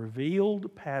time the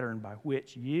revealed pattern by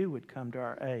which you would come to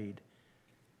our aid.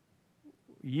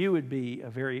 You would be a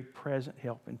very present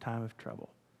help in time of trouble.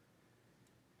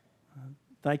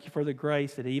 Thank you for the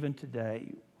grace that even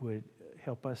today would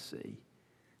help us see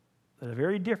that a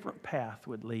very different path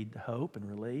would lead to hope and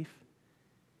relief.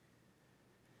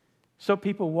 So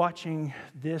people watching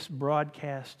this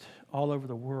broadcast all over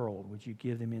the world, would you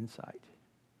give them insight?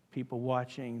 People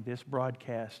watching this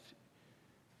broadcast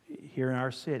here in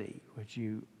our city, would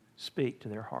you speak to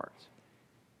their hearts?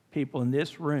 People in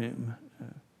this room,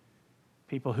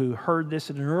 people who heard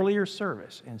this in an earlier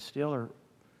service and still are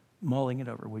mulling it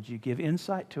over, would you give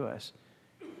insight to us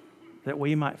that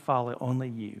we might follow only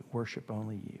you, worship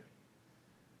only you?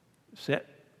 Set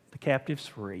the captives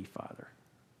free, Father,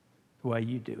 the way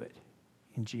you do it.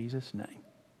 In Jesus' name,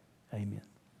 amen.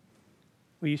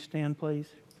 Will you stand, please?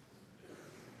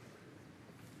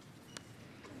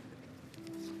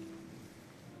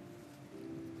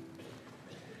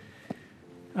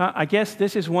 I guess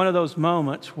this is one of those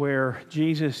moments where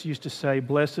Jesus used to say,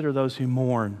 "Blessed are those who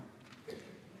mourn."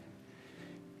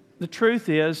 The truth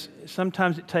is,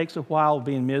 sometimes it takes a while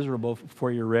being miserable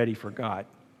before you're ready for God.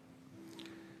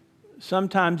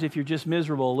 Sometimes if you're just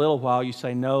miserable a little while, you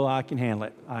say, "No, I can handle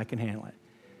it. I can handle it."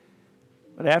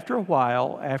 But after a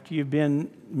while, after you've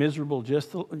been miserable,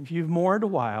 if you've mourned a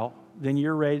while, then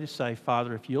you're ready to say,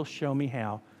 "Father, if you'll show me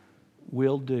how,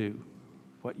 we'll do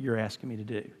what you're asking me to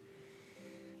do."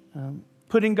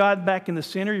 Putting God back in the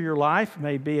center of your life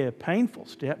may be a painful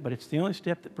step, but it's the only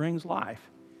step that brings life.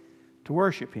 To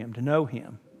worship Him, to know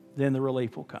Him, then the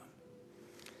relief will come.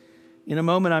 In a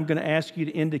moment, I'm going to ask you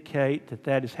to indicate that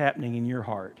that is happening in your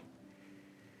heart.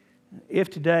 If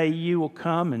today you will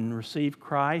come and receive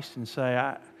Christ and say,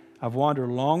 I've wandered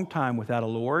a long time without a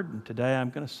Lord, and today I'm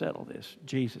going to settle this.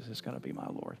 Jesus is going to be my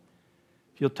Lord.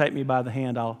 If you'll take me by the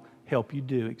hand, I'll help you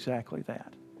do exactly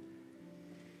that.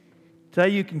 Today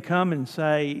you can come and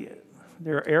say,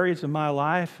 there are areas of my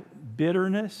life,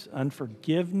 bitterness,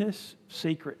 unforgiveness,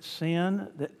 secret sin,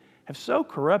 that have so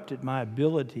corrupted my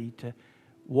ability to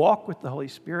walk with the Holy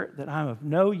Spirit that I'm of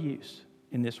no use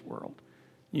in this world.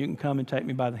 You can come and take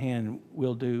me by the hand, and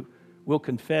we'll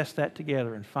confess that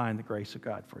together and find the grace of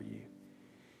God for you.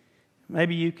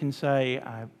 Maybe you can say,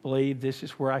 I believe this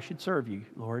is where I should serve you,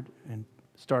 Lord, and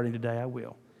starting today I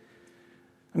will.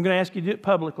 I'm going to ask you to do it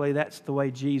publicly. That's the way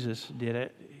Jesus did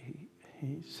it.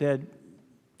 He said,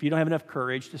 if you don't have enough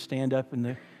courage to stand up in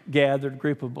the gathered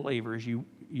group of believers,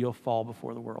 you'll fall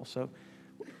before the world. So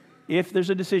if there's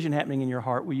a decision happening in your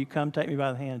heart, will you come take me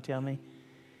by the hand and tell me?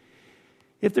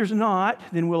 If there's not,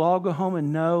 then we'll all go home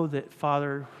and know that,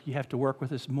 Father, you have to work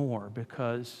with us more,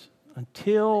 because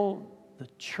until the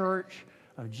church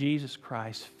of Jesus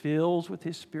Christ fills with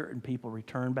His Spirit and people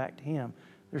return back to Him,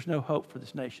 there's no hope for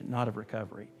this nation, not of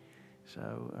recovery.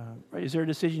 So is there a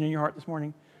decision in your heart this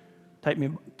morning?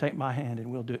 Take my hand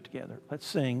and we'll do it together. Let's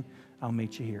sing, I'll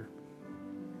Meet You Here.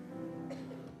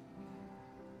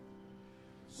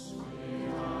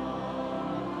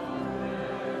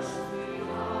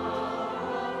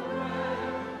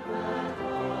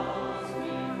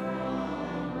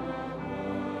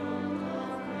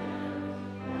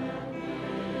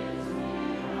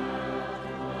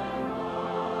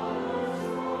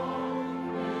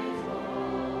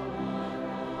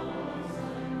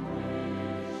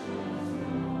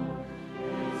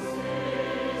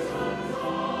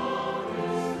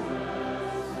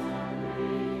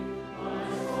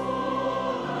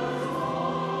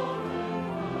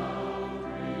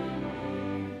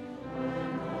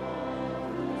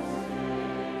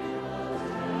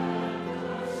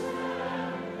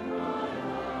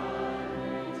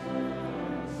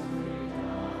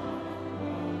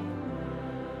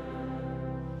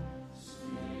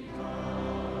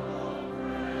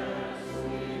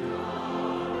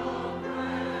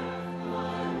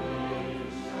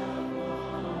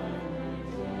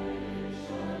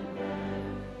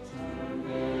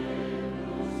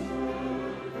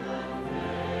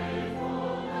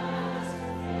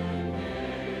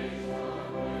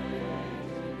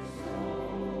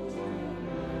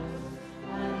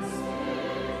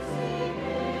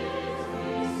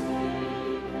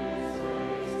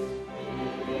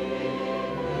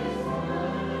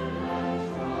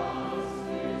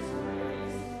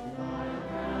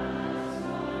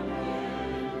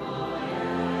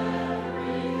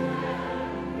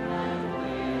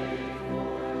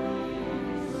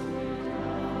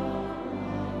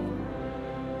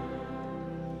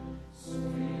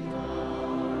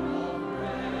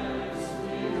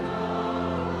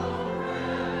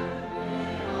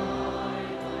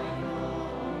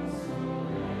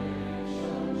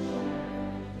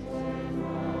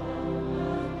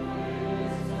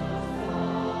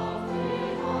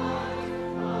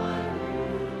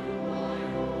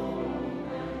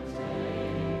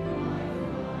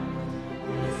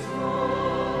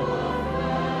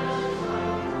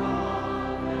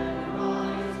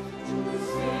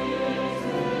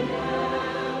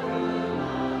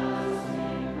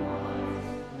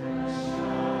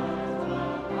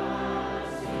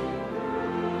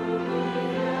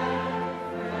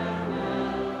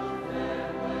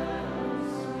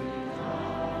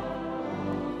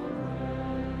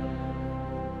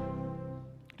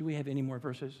 Do we have any more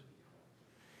verses?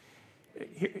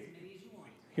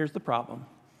 Here's the problem.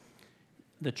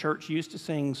 The church used to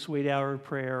sing Sweet Hour of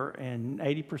Prayer, and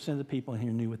 80% of the people in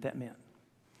here knew what that meant.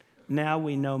 Now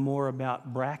we know more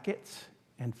about brackets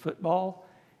and football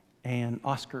and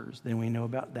Oscars than we know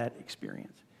about that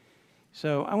experience.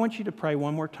 So I want you to pray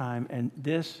one more time, and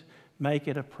make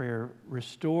it a prayer.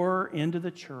 Restore into the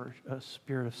church a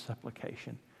spirit of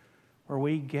supplication, where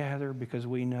we gather because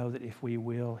we know that if we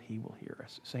will, He will hear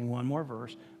us. Sing one more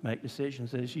verse, make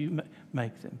decisions as you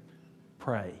make them.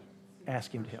 Pray.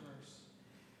 Ask Him to help.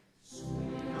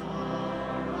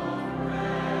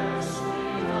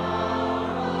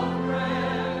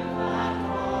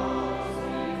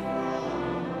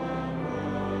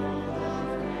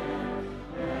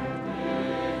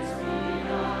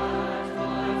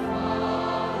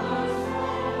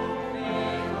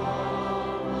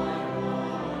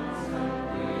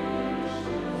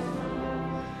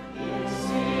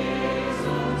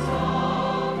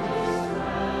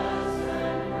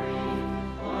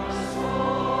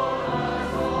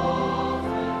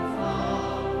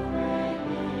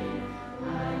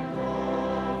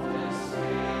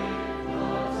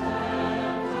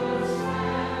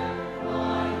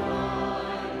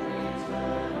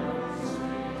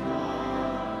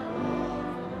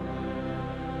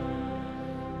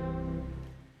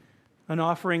 An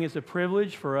offering is a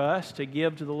privilege for us to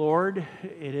give to the Lord.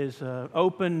 It is an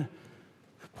open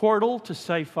portal to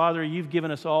say, Father, you've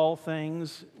given us all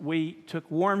things. We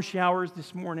took warm showers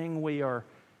this morning. We are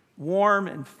warm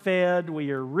and fed.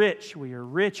 We are rich. We are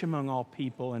rich among all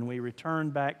people, and we return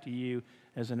back to you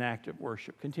as an act of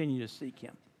worship. Continue to seek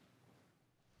Him.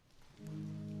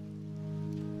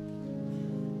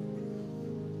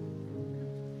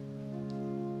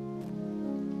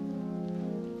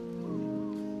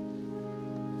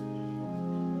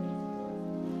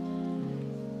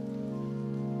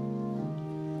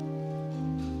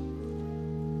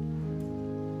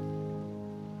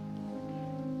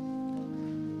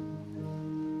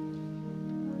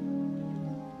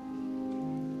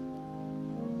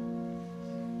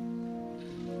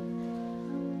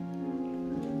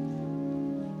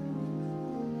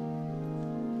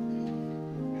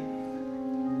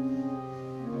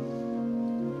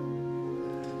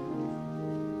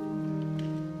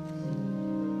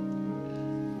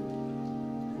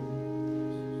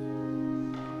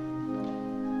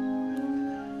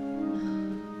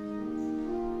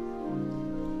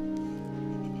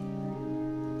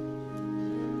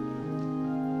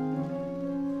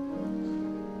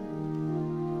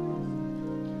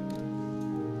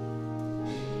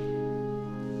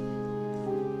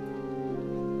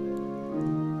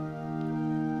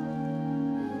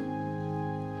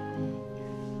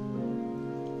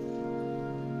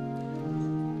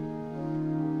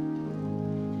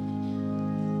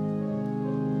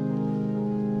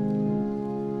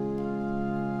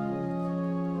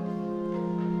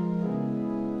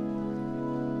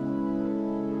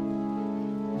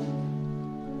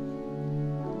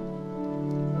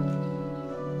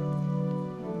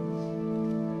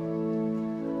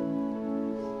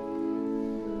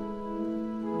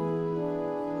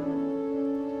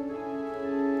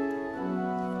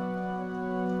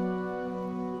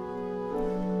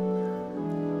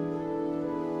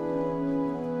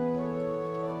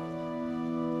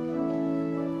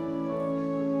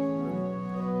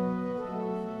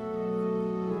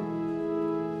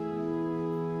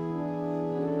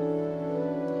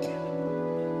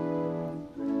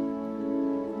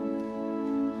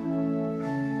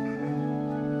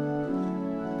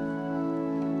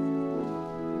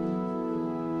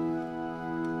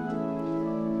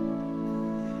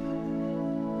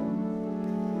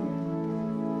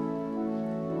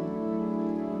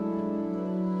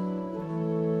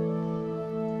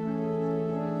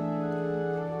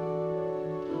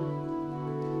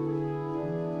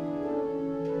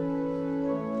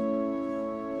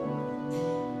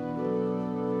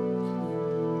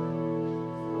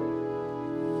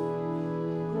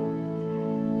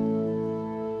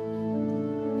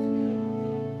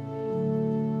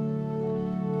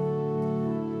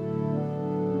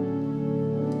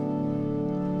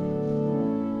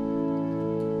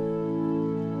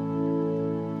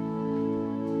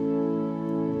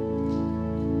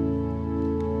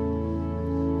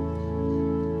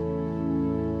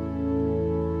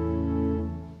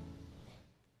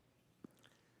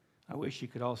 wish you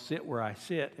could all sit where I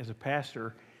sit as a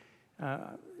pastor.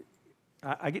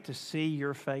 I get to see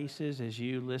your faces as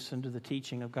you listen to the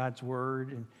teaching of God's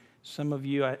Word. And some of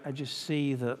you, I just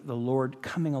see the Lord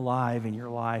coming alive in your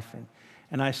life.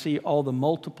 And I see all the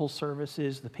multiple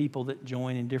services, the people that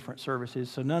join in different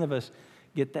services. So none of us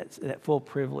get that full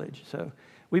privilege. So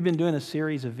we've been doing a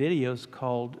series of videos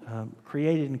called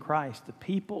Created in Christ, the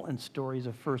people and stories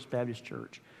of First Baptist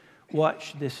Church.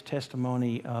 Watch this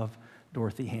testimony of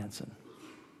Dorothy Hansen.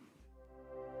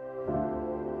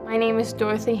 My name is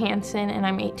Dorothy Hansen, and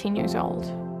I'm 18 years old.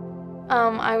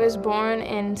 I was born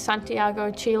in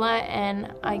Santiago, Chile,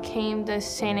 and I came to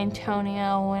San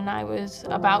Antonio when I was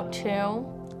about 2.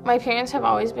 My parents have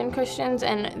always been Christians,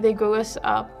 and they grew us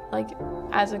up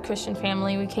as a Christian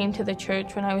family. We came to the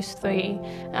church when I was 3.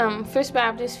 First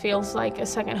Baptist feels like a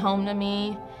second home to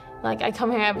me. I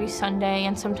come here every Sunday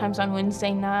and sometimes on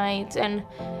Wednesday nights, and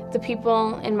the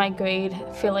people in my grade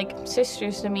feel like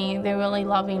sisters to me. They're really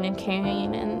loving and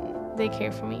caring, and they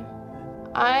care for me.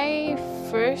 I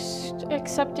first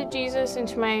accepted Jesus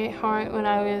into my heart when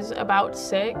I was about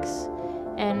 6,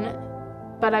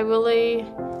 but I really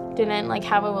didn't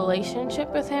have a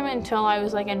relationship with him until I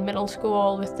was in middle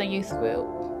school with the youth group.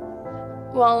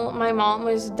 Well, my mom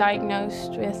was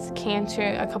diagnosed with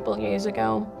cancer a couple years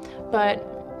ago, but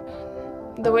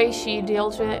the way she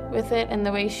deals with it and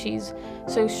the way she's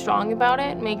so strong about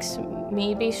it makes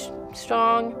me be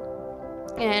strong.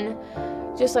 And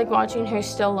just watching her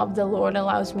still love the Lord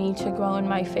allows me to grow in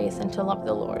my faith and to love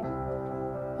the Lord.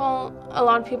 Well, a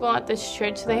lot of people at this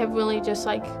church, they have really just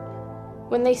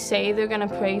when they say they're gonna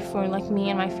pray for me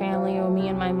and my family or me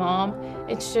and my mom,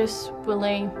 it's just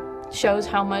really shows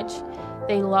how much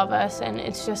they love us, and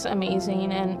it's just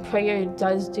amazing, and prayer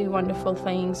does do wonderful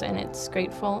things, and it's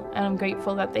grateful, and I'm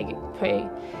grateful that they pray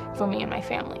for me and my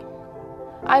family.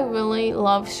 I really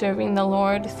love serving the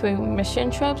Lord through mission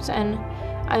trips, and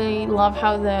I love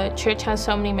how the church has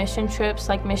so many mission trips,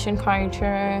 like Mission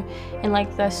Carter, and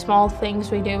the small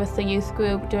things we do with the youth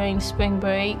group during spring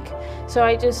break. So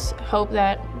I just hope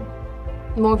that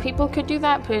more people could do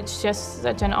that, but it's just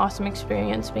such an awesome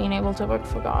experience being able to work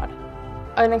for God.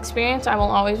 An experience I will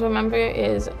always remember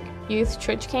is youth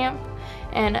church camp,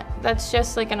 and that's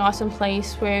just an awesome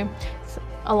place where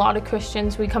a lot of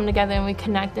Christians, we come together and we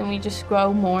connect and we just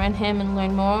grow more in Him and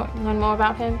learn more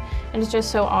about Him, and it's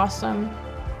just so awesome.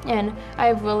 And I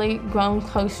have really grown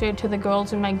closer to the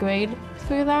girls in my grade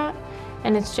through that,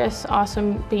 and it's just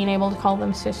awesome being able to call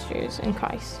them sisters in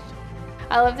Christ.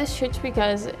 I love this church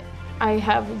because I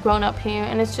have grown up here,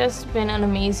 and it's just been an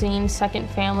amazing second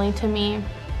family to me.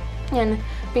 And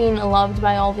being loved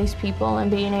by all these people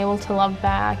and being able to love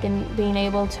back and being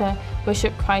able to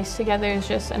worship Christ together is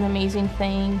just an amazing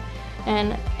thing,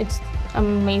 and it's an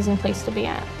amazing place to be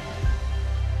at.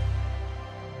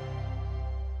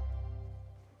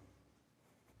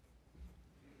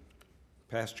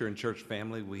 Pastor and church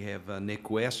family, we have Nick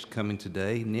West coming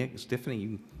today. Nick, Stephanie, you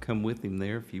can come with him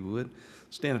there if you would.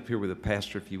 Stand up here with the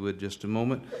pastor if you would just a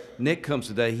moment. Nick comes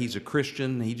today. He's a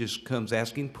Christian. He just comes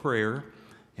asking prayer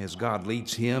as God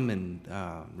leads him in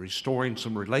restoring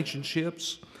some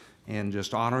relationships and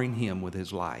just honoring Him with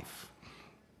his life.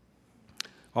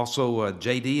 Also,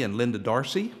 J.D. and Linda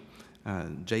Darcy.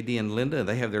 J.D. and Linda,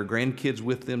 they have their grandkids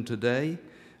with them today.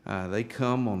 They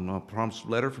come on a promised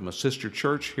letter from a sister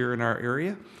church here in our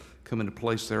area, coming to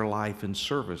place their life in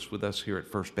service with us here at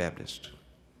First Baptist.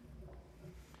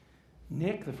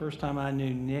 Nick, the first time I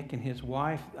knew Nick and his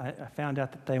wife, I found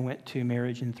out that they went to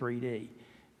Marriage in 3D.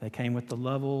 They came with the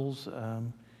Lovels.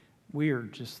 We're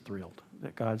just thrilled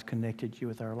that God's connected you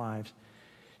with our lives.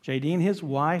 J.D. and his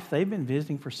wife, they've been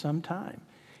visiting for some time.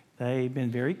 They've been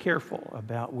very careful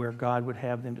about where God would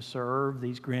have them to serve.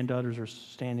 These granddaughters are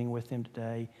standing with them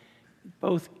today.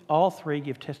 All three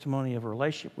give testimony of a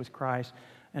relationship with Christ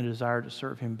and a desire to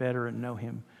serve Him better and know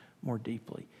Him more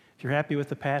deeply. If you're happy with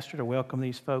the pastor to welcome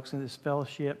these folks in this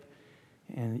fellowship,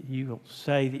 and you will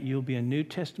say that you'll be a New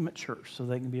Testament church so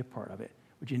they can be a part of it,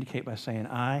 would you indicate by saying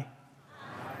aye?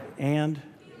 Aye. And?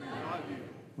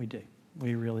 We do.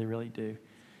 We really, really do.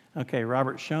 Okay,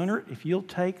 Robert Schoner, if you'll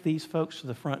take these folks to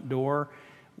the front door,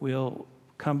 we'll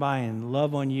come by and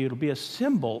love on you. It'll be a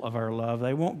symbol of our love.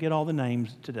 They won't get all the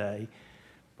names today,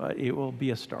 but it will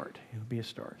be a start. It'll be a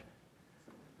start.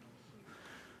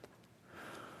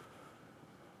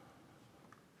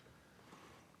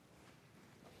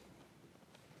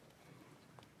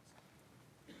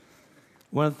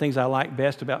 One of the things I like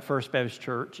best about First Baptist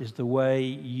Church is the way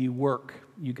you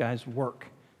guys work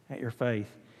at your faith.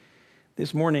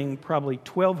 This morning, probably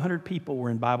 1,200 people were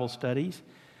in Bible studies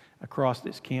across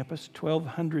this campus.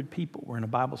 1,200 people were in a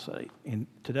Bible study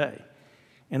today.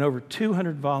 And over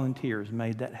 200 volunteers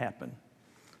made that happen.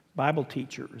 Bible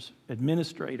teachers,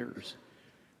 administrators,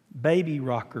 baby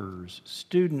rockers,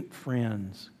 student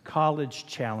friends, college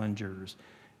challengers.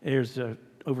 There's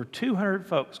over 200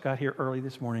 folks got here early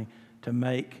this morning to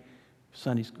make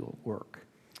Sunday school work.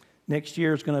 Next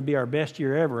year is going to be our best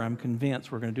year ever, I'm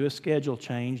convinced. We're going to do a schedule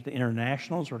change. The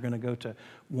internationals, we're going to go to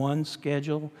one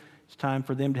schedule. It's time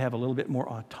for them to have a little bit more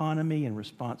autonomy and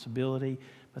responsibility.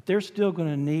 But they're still going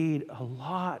to need a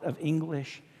lot of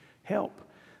English help.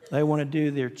 They want to do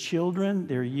their children,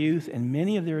 their youth, and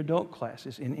many of their adult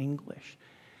classes in English.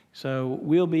 So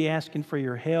we'll be asking for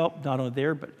your help, not only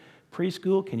there, but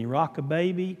preschool. Can you rock a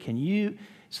baby?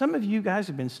 Some of you guys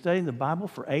have been studying the Bible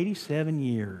for 87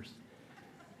 years.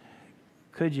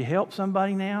 Could you help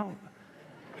somebody now?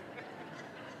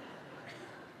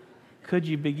 Could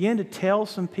you begin to tell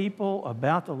some people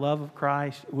about the love of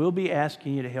Christ? We'll be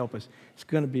asking you to help us. It's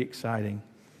going to be exciting.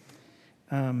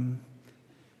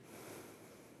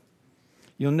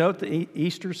 You'll note the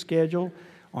Easter schedule.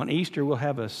 On Easter, we'll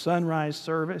have a sunrise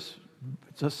service.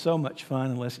 It's just so much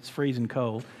fun unless it's freezing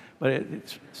cold. But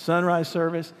it's sunrise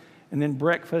service, and then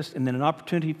breakfast, and then an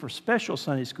opportunity for special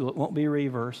Sunday school. It won't be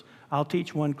reverse. I'll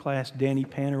teach one class. Danny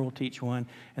Panner will teach one,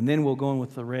 and then we'll go on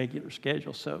with the regular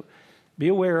schedule. So be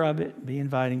aware of it. Be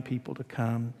inviting people to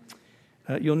come.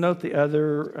 You'll note the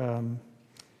other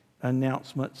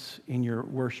announcements in your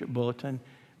worship bulletin.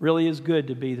 Really is good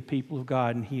to be the people of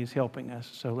God, and He is helping us.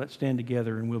 So let's stand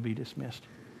together, and we'll be dismissed.